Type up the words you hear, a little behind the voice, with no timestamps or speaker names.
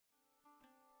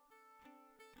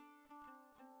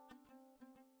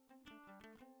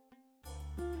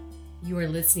You are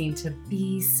listening to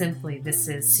Be Simply. This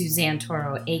is Suzanne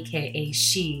Toro, aka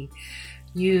She.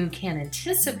 You can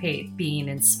anticipate being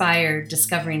inspired,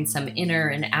 discovering some inner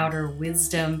and outer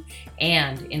wisdom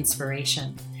and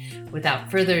inspiration.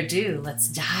 Without further ado, let's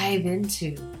dive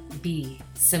into Be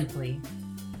Simply.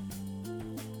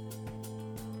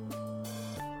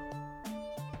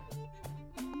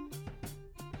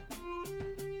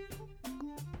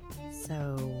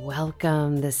 So,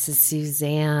 welcome. This is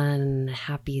Suzanne.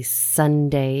 Happy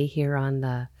Sunday here on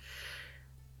the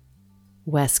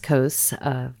west coast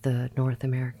of the North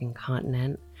American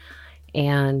continent.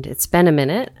 And it's been a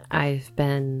minute. I've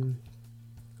been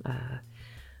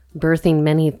birthing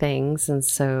many things. And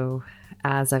so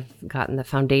as I've gotten the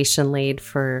foundation laid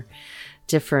for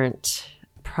different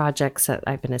projects that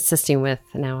I've been assisting with,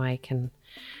 now I can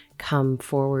come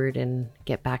forward and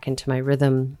get back into my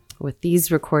rhythm with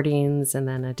these recordings and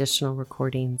then additional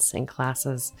recordings and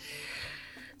classes.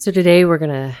 So today we're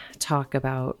going to talk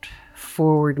about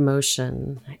forward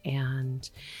motion. And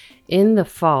in the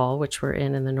fall, which we're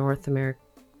in the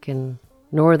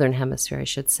Northern Hemisphere, I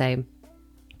should say,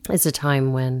 is a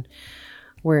time when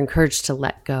we're encouraged to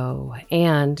let go.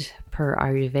 And per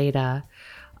Ayurveda,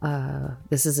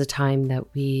 this is a time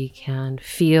that we can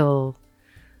feel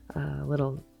a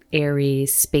little airy,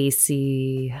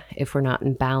 spacey, if we're not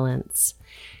in balance.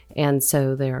 And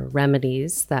so there are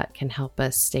remedies that can help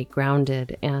us stay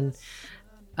grounded and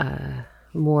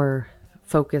more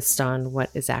focused on what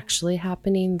is actually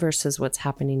happening versus what's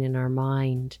happening in our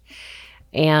mind.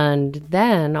 And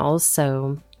then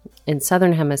also in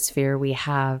Southern Hemisphere, we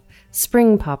have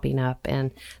spring popping up.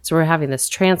 And so we're having this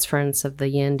transference of the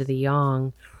yin to the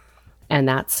yang. And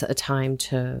that's a time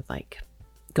to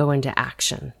go into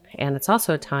action. And it's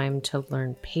also a time to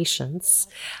learn patience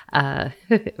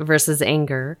versus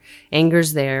anger.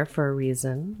 Anger's there for a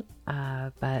reason,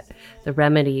 but the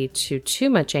remedy to too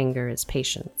much anger is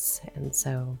patience. And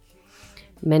so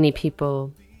many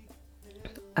people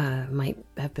might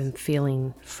have been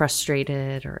feeling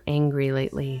frustrated or angry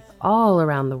lately all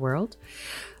around the world.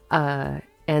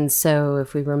 And so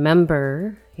if we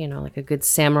remember, like a good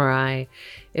samurai,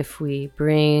 if we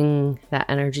bring that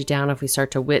energy down, if we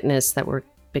start to witness that we're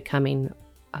becoming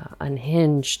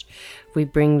unhinged, if we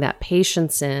bring that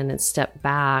patience in and step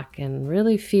back and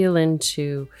really feel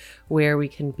into where we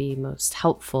can be most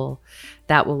helpful,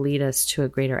 that will lead us to a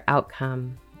greater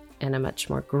outcome and a much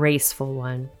more graceful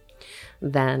one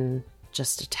than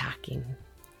just attacking.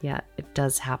 Yeah, it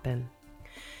does happen.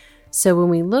 So when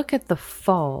we look at the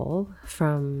fall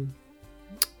from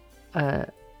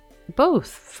both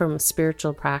from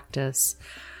spiritual practice,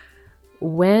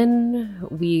 when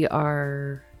we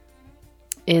are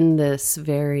in this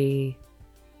very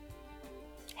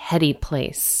heady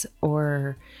place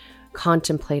or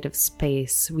contemplative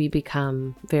space, we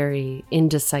become very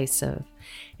indecisive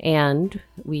and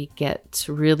we get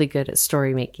really good at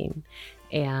story making.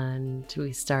 And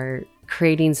we start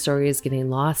creating stories, getting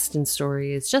lost in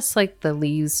stories, just like the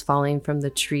leaves falling from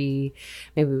the tree.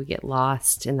 Maybe we get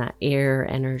lost in that air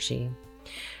energy.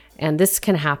 And this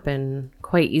can happen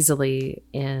quite easily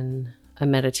in a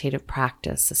meditative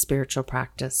practice, a spiritual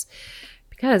practice,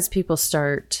 because people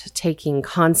start taking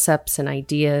concepts and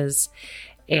ideas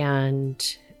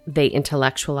and they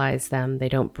intellectualize them. They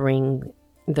don't bring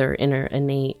their inner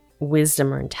innate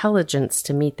wisdom or intelligence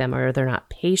to meet them, or they're not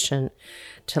patient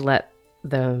to let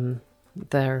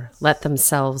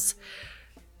themselves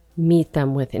meet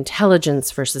them with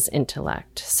intelligence versus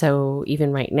intellect. So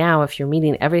even right now, if you're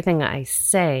meeting everything I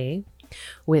say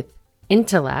with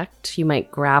intellect, you might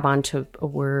grab onto a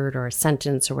word or a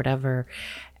sentence or whatever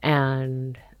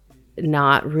and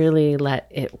not really let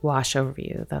it wash over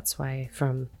you. That's why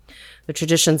from the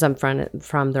traditions I'm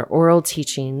from, their oral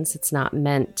teachings, it's not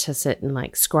meant to sit and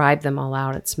scribe them all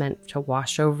out. It's meant to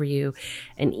wash over you.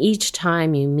 And each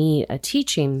time you meet a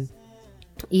teaching,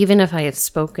 even if I have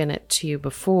spoken it to you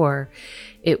before,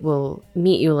 it will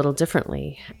meet you a little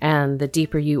differently. And the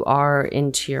deeper you are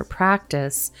into your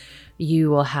practice, you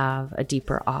will have a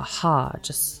deeper aha,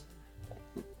 just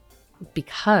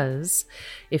because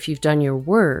if you've done your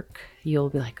work, you'll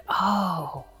be like,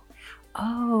 oh,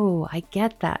 I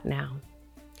get that now.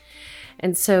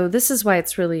 And so this is why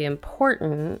it's really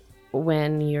important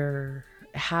when you're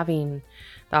having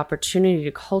the opportunity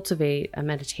to cultivate a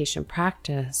meditation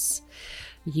practice,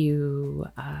 you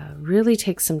really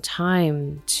take some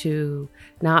time to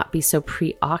not be so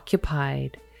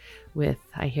preoccupied with,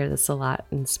 I hear this a lot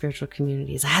in spiritual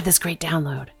communities, I had this great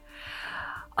download.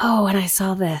 Oh, and I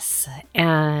saw this.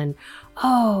 And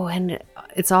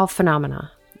it's all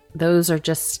phenomena. Those are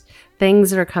just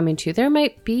things that are coming to you. There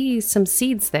might be some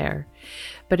seeds there,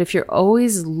 But if you're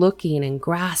always looking and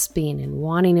grasping and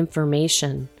wanting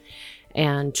information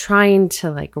and trying to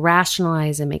like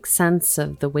rationalize and make sense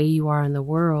of the way you are in the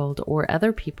world or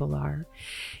other people are,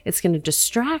 it's going to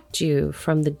distract you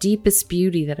from the deepest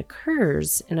beauty that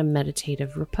occurs in a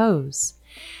meditative repose.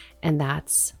 And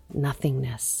that's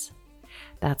nothingness.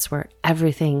 That's where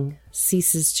everything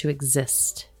ceases to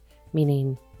exist,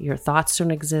 meaning your thoughts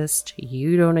don't exist,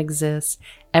 you don't exist,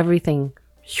 everything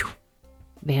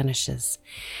vanishes.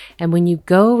 And when you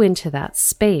go into that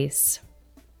space,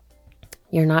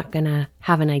 you're not going to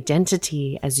have an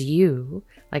identity as you,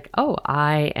 like, oh,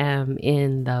 I am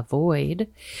in the void.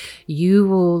 You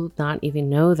will not even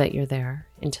know that you're there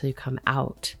until you come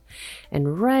out.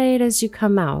 And right as you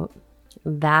come out,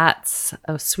 that's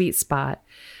a sweet spot.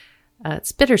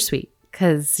 It's bittersweet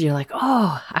because you're like,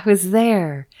 oh, I was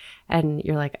there. And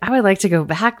you're like, I would like to go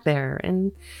back there.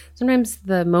 And sometimes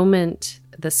the moment,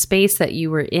 the space that you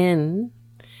were in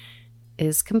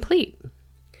is complete.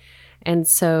 And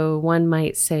so one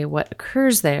might say what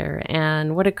occurs there.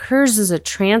 And what occurs is a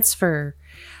transfer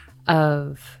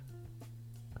of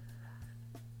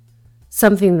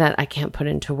something that I can't put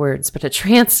into words, but a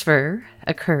transfer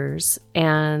occurs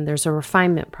and there's a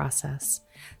refinement process.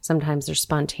 Sometimes there's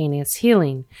spontaneous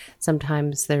healing.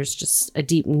 Sometimes there's just a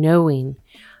deep knowing.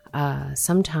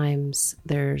 Sometimes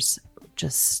there's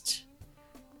just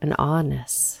an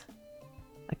awness,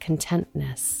 a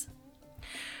contentness.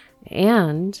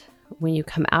 And when you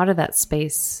come out of that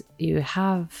space, you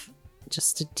have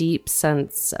just a deep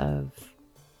sense of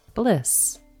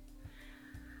bliss.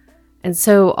 And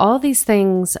so all these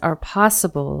things are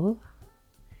possible,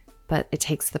 but it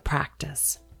takes the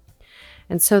practice.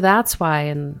 And so that's why,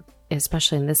 and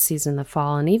especially in this season, the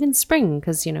fall and even spring,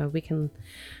 because, we can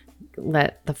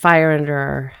let the fire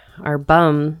under our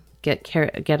bum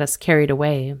get us carried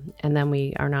away, and then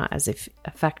we are not as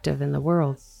effective in the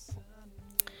world.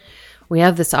 We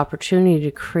have this opportunity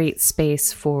to create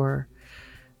space for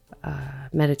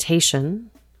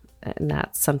meditation, and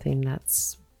that's something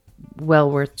that's well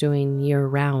worth doing year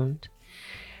round.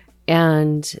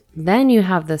 And then you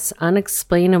have this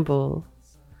unexplainable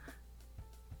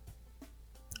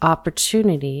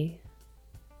opportunity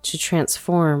to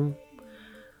transform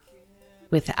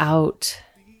without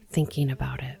thinking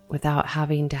about it, without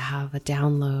having to have a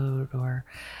download or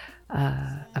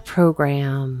a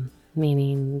program,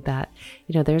 meaning that,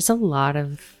 there's a lot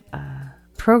of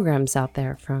programs out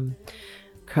there, from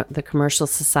the commercial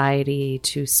society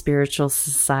to spiritual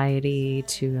society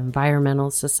to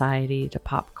environmental society to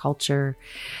pop culture.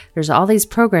 There's all these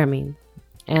programming.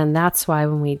 And that's why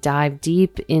when we dive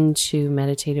deep into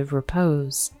meditative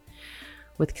repose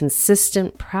with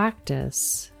consistent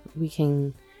practice, we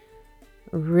can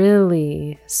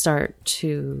really start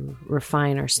to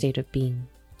refine our state of being.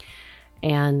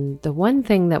 And the one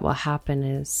thing that will happen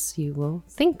is you will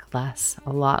think less,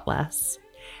 a lot less,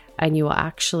 and you will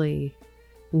actually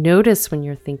notice when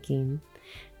you're thinking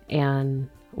and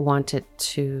want it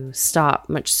to stop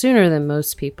much sooner than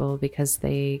most people, because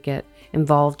they get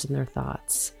involved in their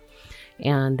thoughts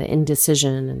and the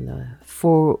indecision and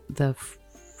the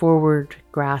forward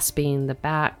grasping, the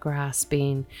back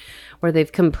grasping, where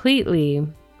they've completely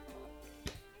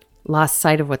lost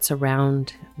sight of what's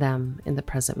around them in the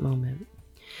present moment.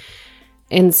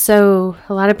 And so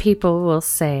a lot of people will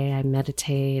say, I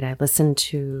meditate, I listen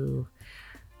to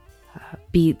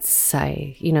beats,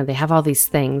 they have all these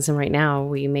things. And right now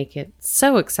we make it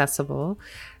so accessible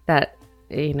that,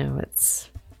 it's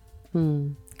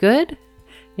good.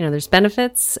 There's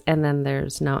benefits, and then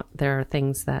there are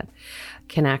things that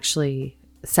can actually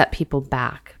set people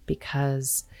back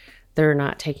because they're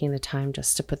not taking the time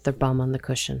just to put their bum on the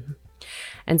cushion.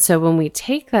 And so when we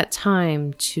take that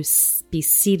time to be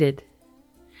seated,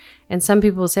 and some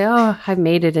people say, oh, I've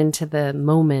made it into the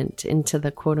moment, into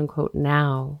the quote unquote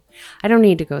now. I don't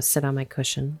need to go sit on my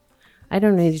cushion. I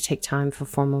don't need to take time for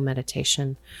formal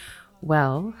meditation.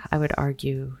 Well, I would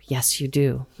argue, yes, you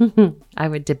do. I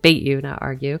would debate you, not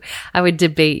argue. I would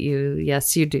debate you,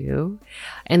 yes, you do.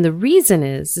 And the reason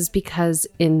is because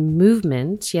in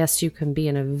movement, yes, you can be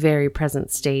in a very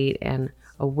present state and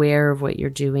aware of what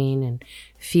you're doing and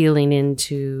feeling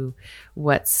into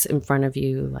what's in front of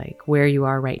you, like where you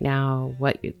are right now,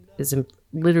 what is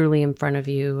literally in front of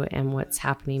you, and what's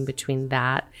happening between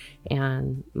that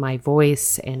and my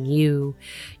voice and you.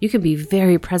 You can be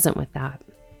very present with that.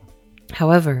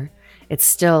 However, it's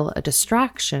still a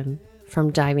distraction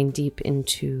from diving deep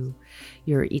into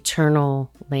your eternal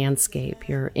landscape,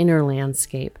 your inner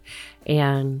landscape,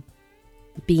 and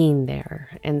being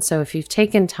there. And so if you've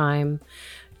taken time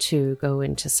to go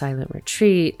into silent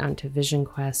retreat, onto vision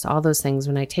quest, all those things.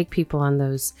 When I take people on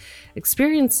those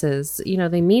experiences,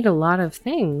 they meet a lot of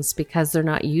things because they're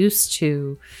not used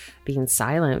to being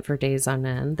silent for days on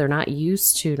end. They're not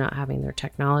used to not having their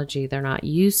technology. They're not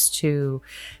used to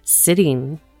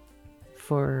sitting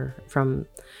from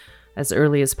as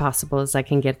early as possible as I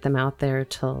can get them out there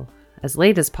till as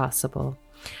late as possible.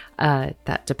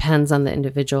 That depends on the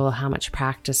individual, how much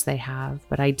practice they have.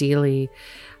 But ideally,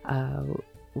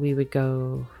 we would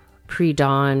go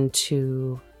pre-dawn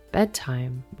to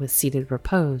bedtime with seated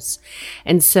repose.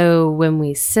 And so when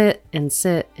we sit and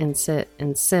sit and sit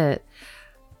and sit,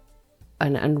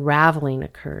 an unraveling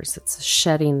occurs. It's a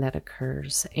shedding that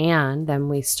occurs. And then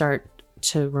we start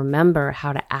to remember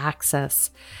how to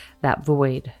access that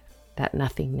void, that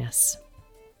nothingness.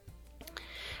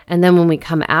 And then when we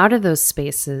come out of those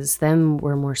spaces, then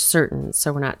we're more certain.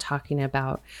 So we're not talking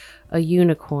about a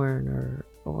unicorn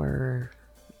or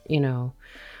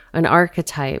an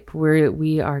archetype where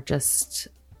we are just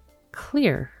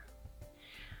clear.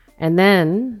 And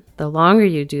then the longer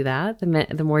you do that,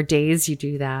 the more days you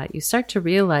do that, you start to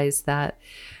realize that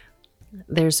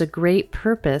there's a great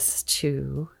purpose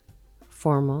to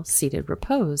formal seated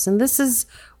repose. And this is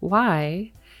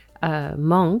why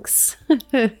monks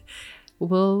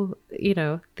will,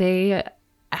 they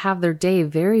have their day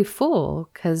very full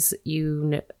because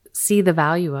see the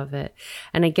value of it.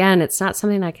 And again, it's not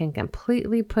something I can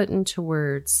completely put into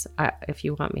words. If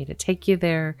you want me to take you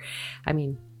there,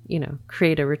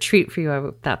 create a retreat for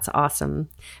you, that's awesome,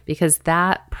 because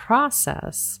that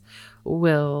process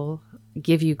will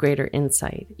give you greater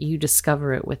insight. You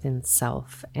discover it within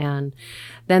self. And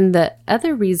then the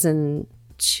other reason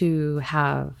to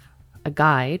have a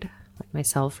guide like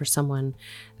myself or someone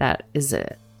that is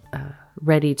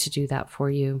ready to do that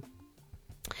for you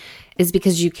is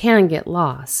because you can get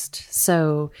lost.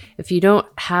 So if you don't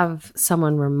have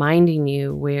someone reminding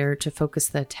you where to focus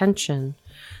the attention,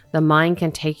 the mind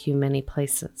can take you many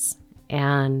places.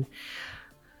 And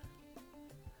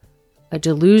a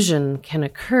delusion can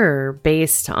occur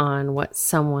based on what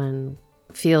someone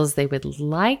feels they would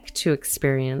like to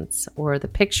experience or the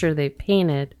picture they've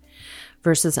painted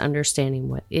versus understanding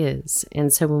what is.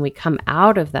 And so when we come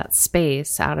out of that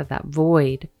space, out of that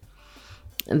void,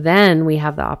 then we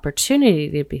have the opportunity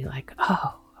to be like,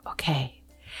 oh, okay.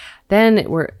 Then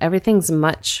everything's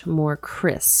much more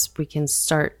crisp. We can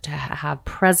start to have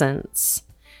presence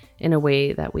in a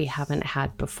way that we haven't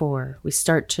had before. We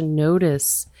start to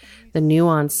notice the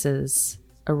nuances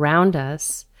around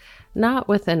us, not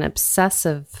with an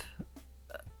obsessive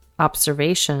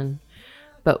observation,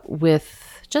 but with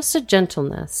just a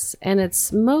gentleness. And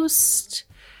it's most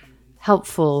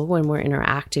helpful when we're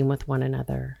interacting with one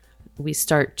another. We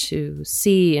start to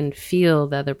see and feel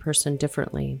the other person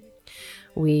differently.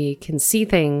 We can see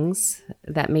things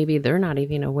that maybe they're not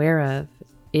even aware of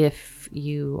if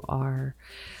you are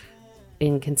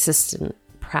in consistent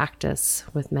practice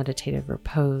with meditative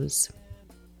repose.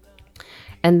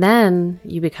 And then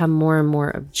you become more and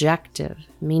more objective,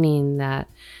 meaning that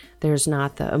there's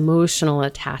not the emotional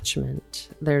attachment.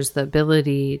 There's the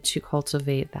ability to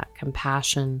cultivate that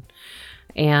compassion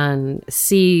and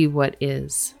see what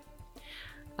is.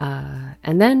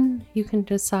 And then you can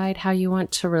decide how you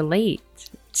want to relate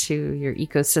to your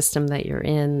ecosystem that you're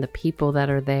in, the people that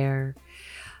are there.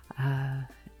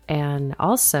 And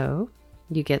also,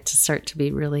 you get to start to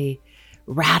be really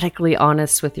radically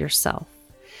honest with yourself.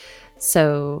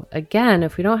 So again,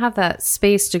 if we don't have that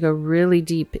space to go really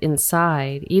deep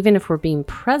inside, even if we're being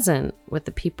present with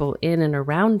the people in and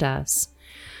around us,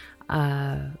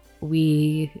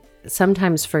 we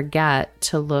sometimes forget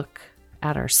to look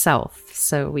at ourselves.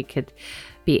 So we could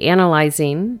be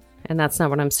analyzing, and that's not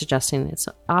what I'm suggesting. It's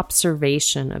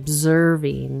observation,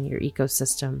 observing your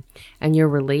ecosystem and your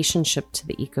relationship to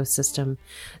the ecosystem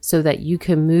so that you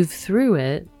can move through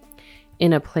it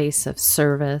in a place of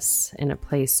service, in a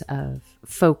place of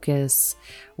focus,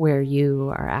 where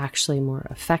you are actually more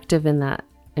effective in that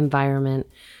environment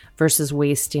versus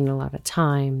wasting a lot of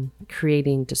time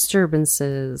creating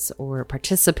disturbances or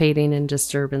participating in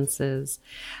disturbances.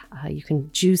 You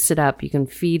can juice it up, you can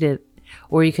feed it,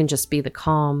 or you can just be the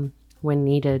calm when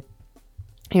needed.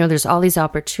 There's all these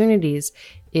opportunities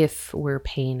if we're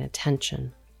paying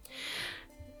attention.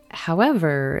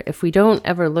 However, if we don't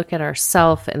ever look at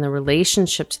ourselves and the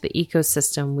relationship to the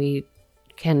ecosystem, we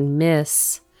can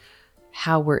miss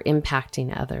how we're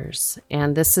impacting others.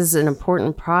 And this is an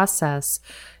important process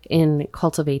in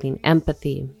cultivating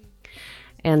empathy.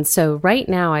 And so right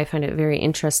now I find it very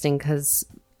interesting because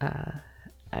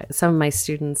some of my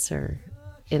students are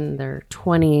in their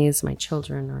 20s. My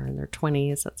children are in their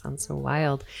 20s. That sounds so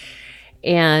wild.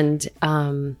 And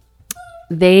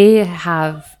they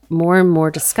have more and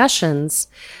more discussions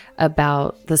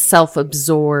about the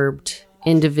self-absorbed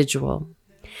individual.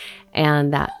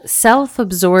 And that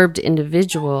self-absorbed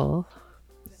individual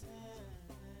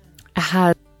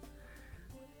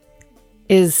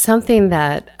is something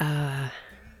that,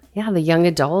 the young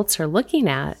adults are looking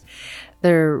at.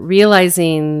 They're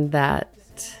realizing that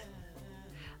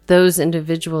those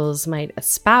individuals might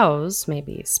espouse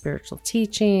maybe spiritual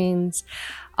teachings,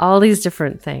 all these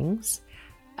different things,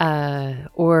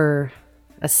 or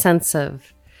a sense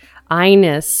of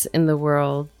I-ness in the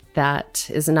world that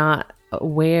is not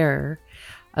aware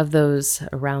of those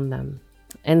around them.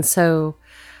 And so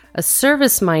a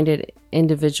service-minded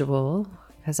individual,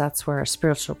 because that's where our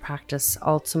spiritual practice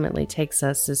ultimately takes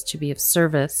us, is to be of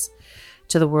service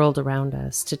to the world around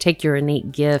us, to take your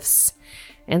innate gifts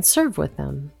and serve with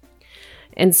them.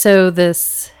 And so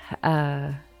this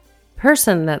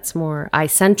person that's more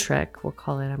eccentric, we'll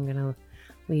call it, I'm going to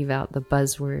leave out the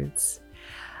buzzwords,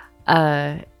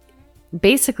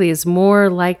 basically is more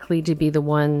likely to be the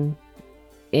one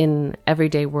in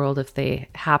everyday world if they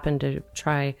happen to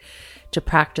try to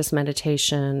practice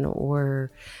meditation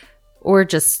or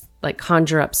just like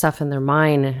conjure up stuff in their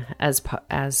mind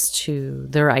as to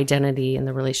their identity and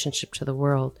the relationship to the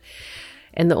world.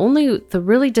 And the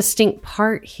really distinct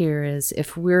part here is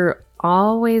if we're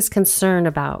always concerned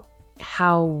about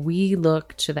how we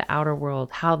look to the outer world,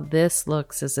 how this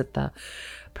looks, is it the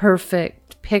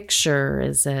perfect picture?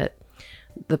 Is it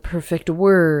the perfect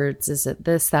words? Is it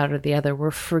this, that, or the other?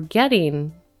 We're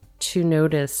forgetting to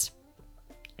notice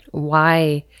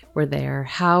why we're there,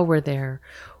 how we're there,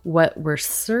 what we're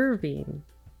serving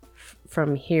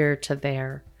from here to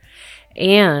there,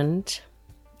 and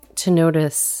to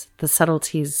notice the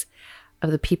subtleties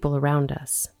of the people around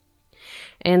us.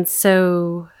 And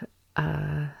so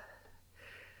I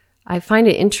find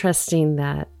it interesting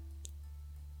that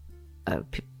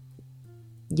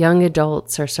young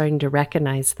adults are starting to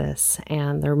recognize this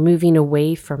and they're moving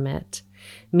away from it,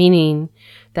 meaning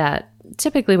that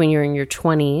typically when you're in your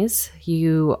 20s,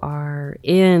 you are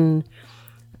in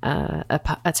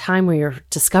a time where you're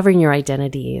discovering your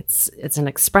identity. It's an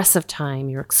expressive time.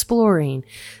 You're exploring.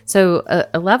 So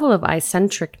a level of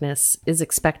eccentricness is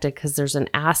expected because there's an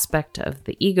aspect of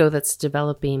the ego that's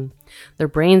developing. Their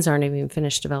brains aren't even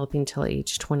finished developing till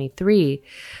age 23.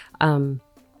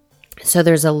 So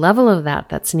there's a level of that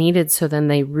that's needed. So then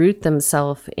they root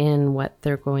themselves in what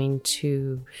they're going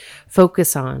to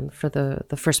focus on for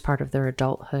the first part of their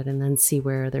adulthood and then see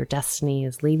where their destiny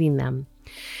is leading them.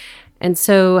 And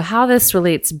so how this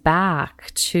relates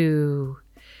back to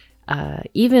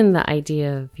even the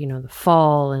idea of, the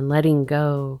fall and letting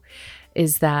go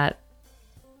is that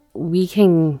we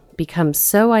can become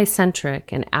so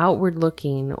eccentric and outward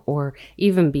looking, or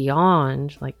even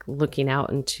beyond, like looking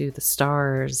out into the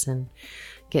stars and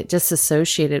get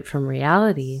disassociated from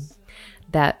reality,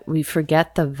 that we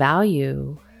forget the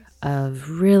value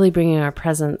of really bringing our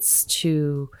presence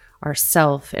to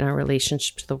ourself in our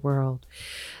relationship to the world.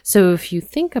 So if you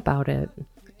think about it,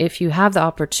 if you have the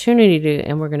opportunity to,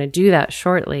 and we're going to do that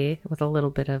shortly with a little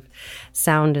bit of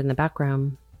sound in the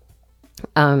background,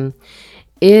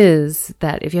 is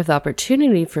that if you have the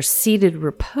opportunity for seated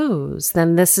repose,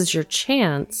 then this is your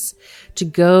chance to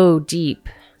go deep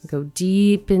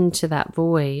into that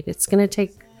void. It's going to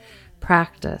take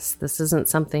practice. This isn't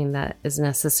something that is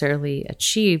necessarily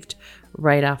achieved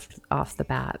right off the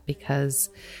bat, because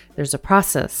there's a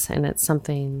process and it's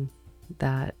something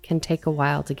that can take a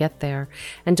while to get there.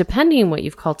 And depending on what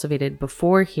you've cultivated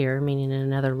before here, meaning in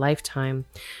another lifetime,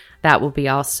 that will be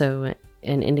also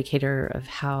an indicator of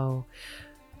how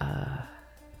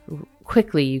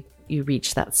quickly you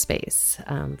reach that space.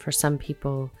 For some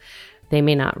people, they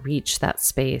may not reach that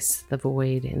space, the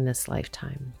void, in this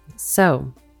lifetime.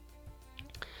 So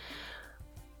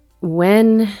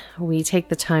when we take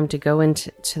the time to go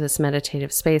into this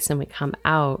meditative space and we come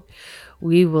out,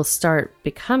 we will start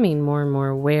becoming more and more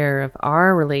aware of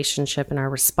our relationship and our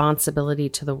responsibility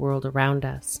to the world around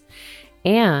us.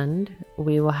 And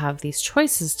we will have these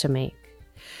choices to make.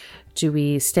 Do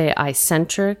we stay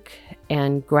eccentric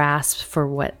and grasp for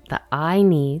what the I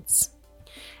needs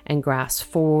and grasp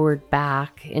forward,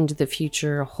 back into the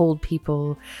future, hold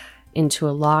people into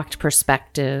a locked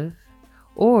perspective?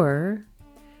 Or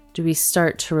do we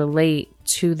start to relate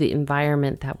to the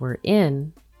environment that we're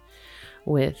in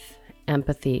with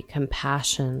empathy,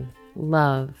 compassion,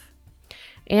 love,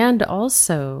 and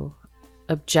also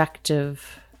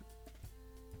objective,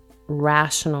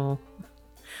 rational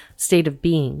state of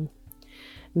being?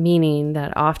 Meaning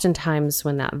that oftentimes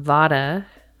when that vata,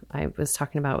 I was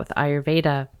talking about with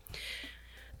Ayurveda,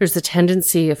 there's a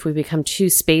tendency, if we become too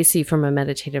spacey from a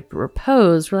meditative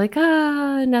repose, we're like,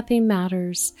 nothing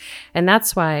matters. And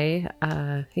that's why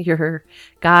your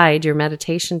guide, your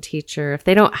meditation teacher, if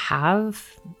they don't have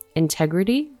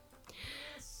integrity,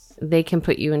 they can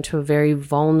put you into a very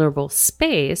vulnerable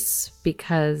space,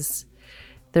 because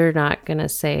they're not going to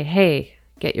say, hey,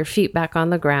 get your feet back on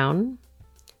the ground,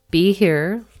 be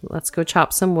here, let's go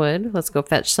chop some wood, let's go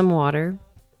fetch some water,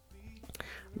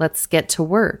 let's get to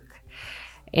work.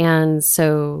 And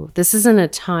so this isn't a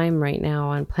time right now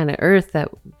on planet Earth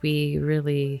that we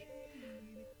really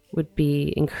would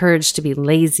be encouraged to be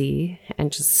lazy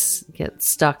and just get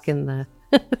stuck in the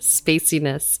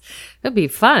spaciness. It'd be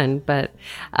fun, but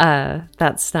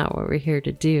that's not what we're here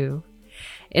to do.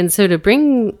 And so to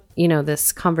bring,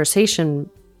 this conversation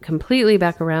completely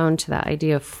back around to that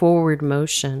idea of forward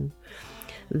motion,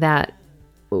 that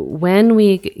when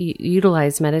we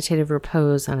utilize meditative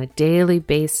repose on a daily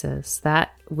basis,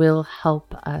 that will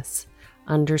help us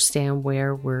understand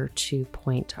where we're to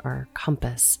point our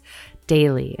compass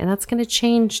daily. And that's going to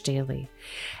change daily.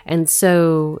 And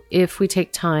so if we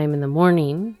take time in the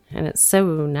morning, and it's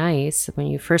so nice when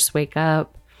you first wake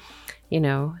up,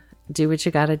 do what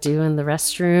you got to do in the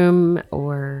restroom,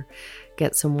 or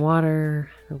get some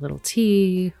water, a little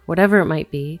tea, whatever it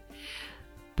might be.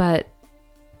 But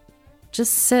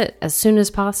just sit as soon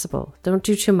as possible. Don't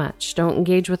do too much. Don't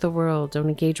engage with the world. Don't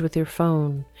engage with your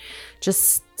phone.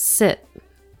 Just sit.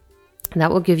 And that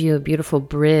will give you a beautiful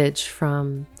bridge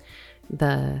from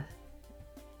the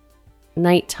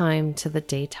nighttime to the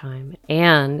daytime.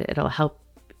 And it'll help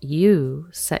you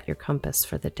set your compass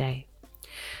for the day.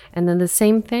 And then the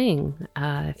same thing,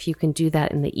 if you can do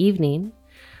that in the evening.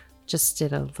 Just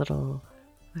did a little,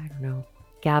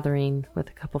 gathering with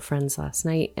a couple friends last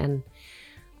night, and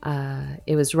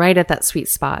it was right at that sweet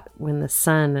spot when the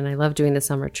sun, and I love doing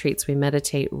this on retreats, we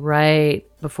meditate right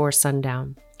before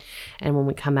sundown. And when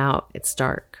we come out, it's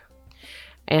dark.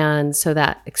 And so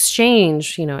that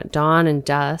exchange, at dawn and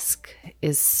dusk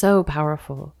is so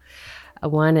powerful.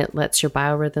 One, it lets your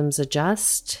biorhythms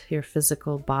adjust, your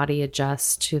physical body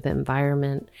adjust to the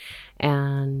environment,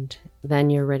 and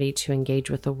then you're ready to engage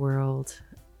with the world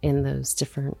in those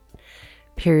different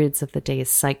periods of the day's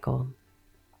cycle.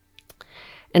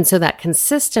 And so that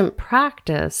consistent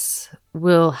practice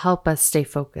will help us stay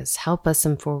focused, help us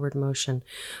in forward motion.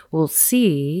 We'll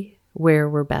see where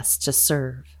we're best to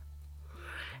serve.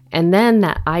 And then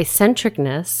that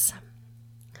eye-centricness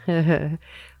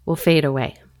will fade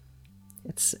away.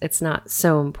 It's not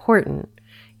so important.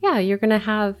 Yeah, you're going to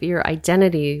have your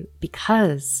identity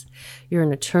because you're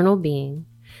an eternal being.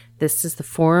 This is the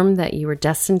form that you were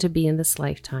destined to be in this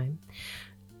lifetime.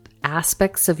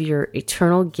 Aspects of your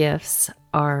eternal gifts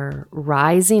are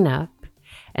rising up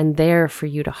and there for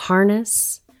you to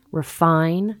harness,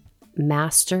 refine,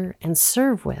 master, and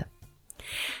serve with.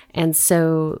 And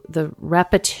so the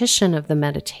repetition of the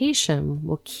meditation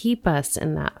will keep us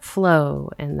in that flow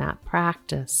and that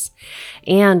practice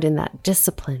and in that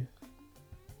discipline.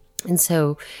 And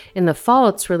so in the fall,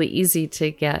 it's really easy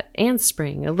to get, and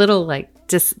spring, a little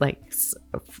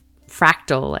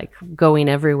fractal, like going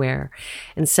everywhere,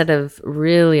 instead of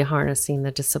really harnessing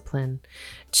the discipline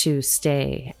to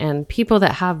stay. And people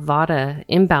that have Vata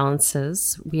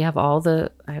imbalances, we have I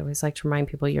always like to remind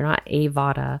people, you're not a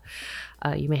Vata.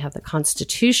 You may have the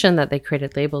constitution that they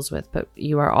created labels with, but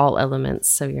you are all elements,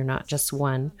 so you're not just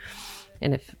one.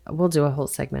 And we'll do a whole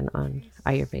segment on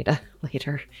Ayurveda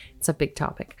later. It's a big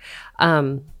topic.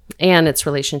 And its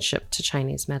relationship to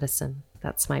Chinese medicine.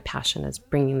 That's my passion, is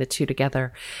bringing the two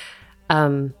together.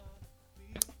 But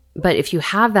if you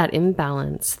have that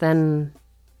imbalance, then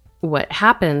what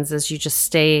happens is you just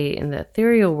stay in the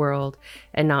ethereal world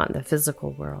and not in the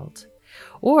physical world.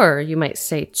 Or you might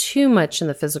stay too much in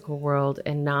the physical world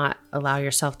and not allow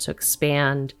yourself to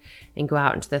expand and go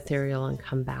out into the ethereal and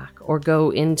come back, or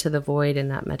go into the void in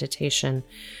that meditation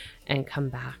and come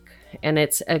back. And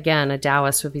it's, again, a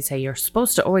Taoist would say you're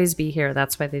supposed to always be here.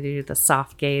 That's why they do the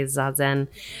soft gaze zazen,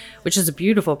 which is a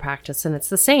beautiful practice. And it's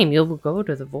the same. You'll go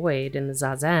to the void in the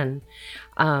zazen.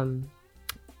 And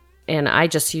I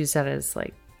just use that as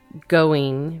like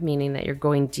going, meaning that you're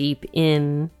going deep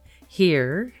in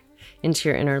here into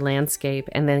your inner landscape,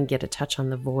 and then get a touch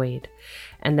on the void.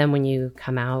 And then when you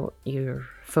come out, you're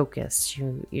focused.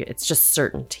 It's just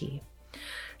certainty.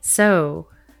 So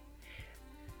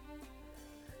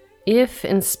if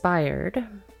inspired,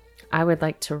 I would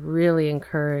like to really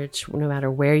encourage, no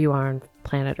matter where you are on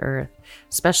planet Earth,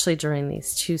 especially during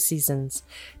these 2 seasons,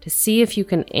 to see if you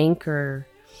can anchor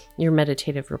your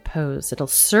meditative repose. It'll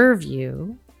serve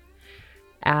you,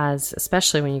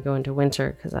 especially when you go into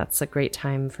winter, because that's a great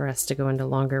time for us to go into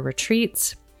longer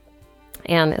retreats.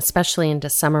 and especially into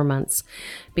summer months,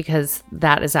 because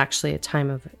that is actually a time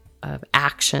of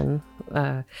action.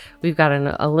 We've got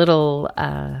a little,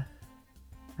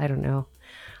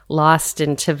 lost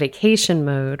into vacation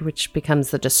mode, which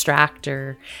becomes the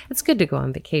distractor. It's good to go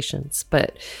on vacations,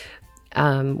 but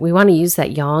we want to use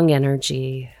that yang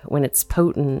energy when it's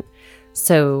potent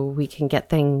so we can get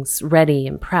things ready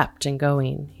and prepped and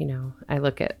going. I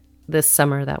look at this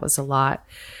summer, that was a lot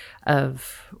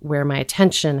of where my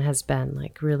attention has been,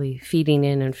 like really feeding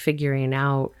in and figuring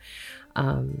out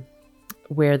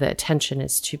where the attention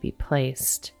is to be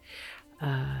placed.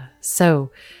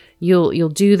 So you'll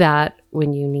do that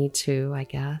when you need to, I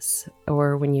guess,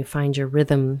 or when you find your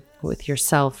rhythm with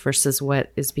yourself versus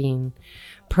what is being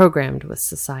programmed with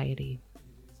society.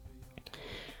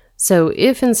 So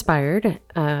if inspired,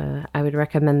 I would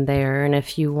recommend there. And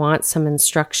if you want some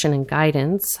instruction and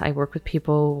guidance, I work with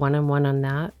people one-on-one on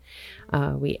that.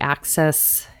 We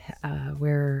access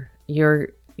where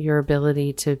your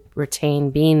ability to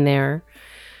retain being there,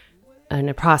 and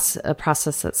a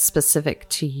process that's specific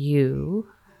to you,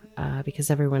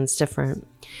 because everyone's different.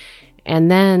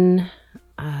 And then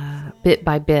bit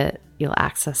by bit, you'll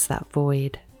access that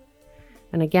void.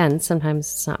 And again, sometimes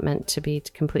it's not meant to be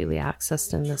completely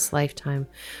accessed in this lifetime.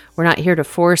 We're not here to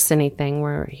force anything.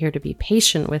 We're here to be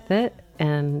patient with it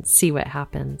and see what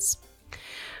happens.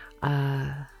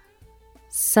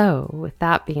 So with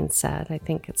that being said, I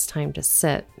think it's time to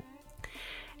sit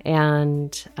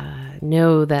and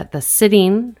know that the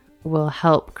sitting will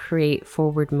help create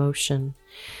forward motion,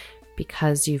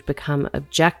 because you've become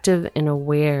objective and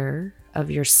aware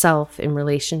of yourself in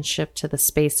relationship to the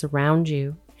space around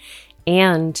you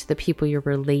and the people you're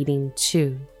relating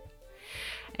to.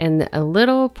 And a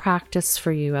little practice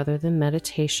for you, other than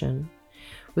meditation,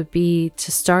 would be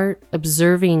to start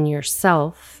observing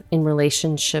yourself in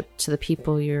relationship to the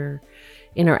people you're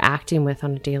interacting with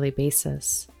on a daily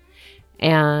basis.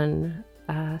 And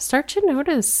start to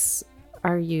notice,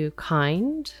 are you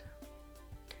kind?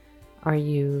 Are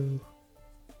you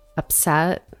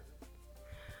upset?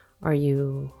 Are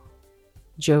you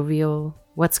jovial?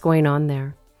 What's going on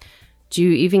there? Do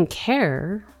you even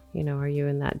care? Are you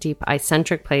in that deep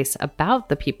eccentric place about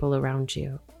the people around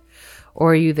you?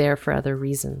 Or are you there for other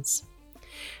reasons?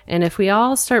 And if we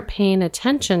all start paying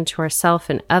attention to ourselves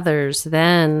and others,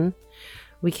 then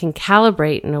we can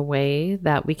calibrate in a way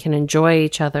that we can enjoy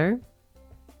each other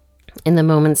in the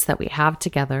moments that we have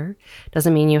together.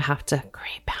 Doesn't mean you have to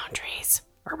create boundaries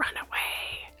or run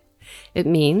away. It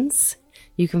means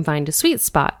you can find a sweet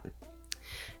spot.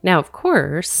 Now, of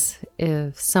course,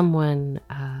 if someone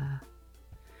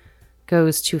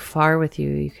goes too far with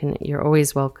you, you're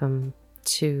always welcome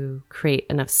to create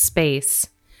enough space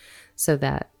so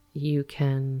that you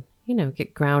can,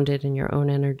 get grounded in your own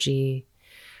energy.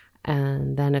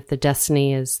 And then if the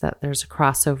destiny is that there's a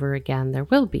crossover again, there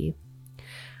will be.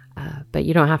 But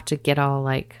you don't have to get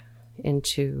all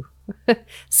into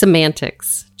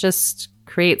semantics. Just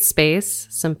create space.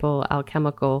 Simple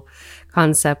alchemical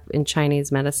concept in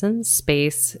Chinese medicine.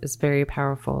 Space is a very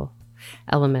powerful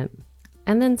element.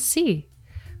 And then see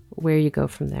where you go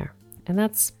from there. And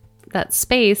that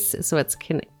space is what's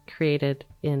created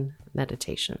in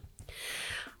meditation.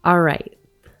 All right.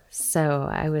 So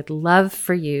I would love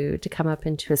for you to come up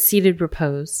into a seated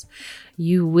repose.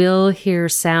 You will hear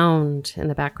sound in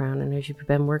the background. And if you've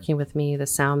been working with me, the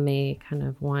sound may kind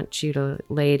of want you to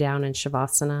lay down in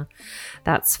Shavasana.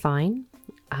 That's fine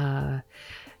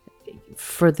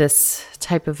for this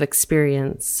type of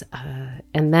experience.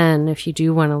 And then if you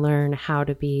do want to learn how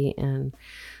to be in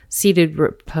seated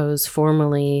repose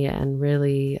formally and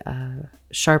really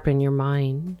sharpen your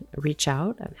mind, reach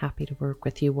out. I'm happy to work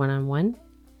with you one-on-one.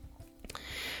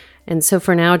 And so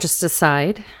for now, just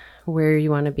decide where you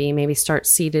want to be. Maybe start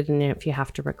seated, and if you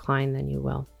have to recline, then you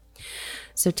will.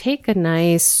 So take a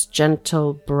nice,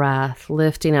 gentle breath,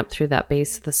 lifting up through that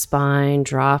base of the spine,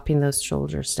 dropping those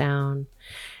shoulders down,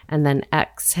 and then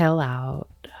exhale out.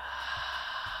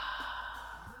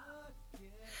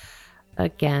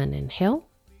 Again, inhale.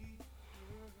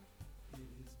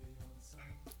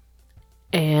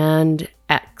 And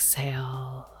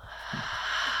exhale.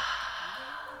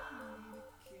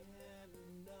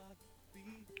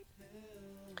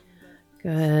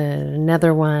 Good.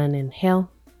 Another one. Inhale.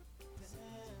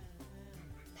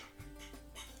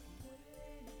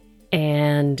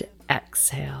 And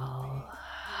exhale.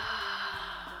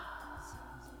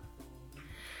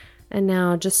 And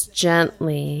now just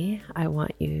gently, I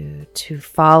want you to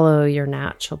follow your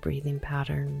natural breathing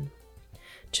pattern,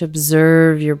 to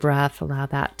observe your breath, allow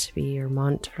that to be your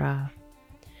mantra.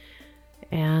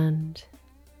 And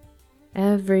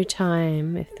every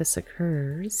time, if this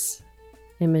occurs,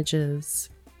 images,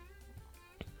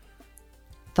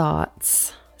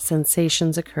 thoughts,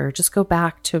 sensations occur, just go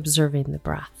back to observing the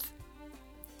breath.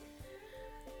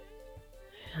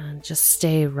 And just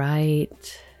stay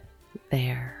right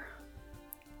there.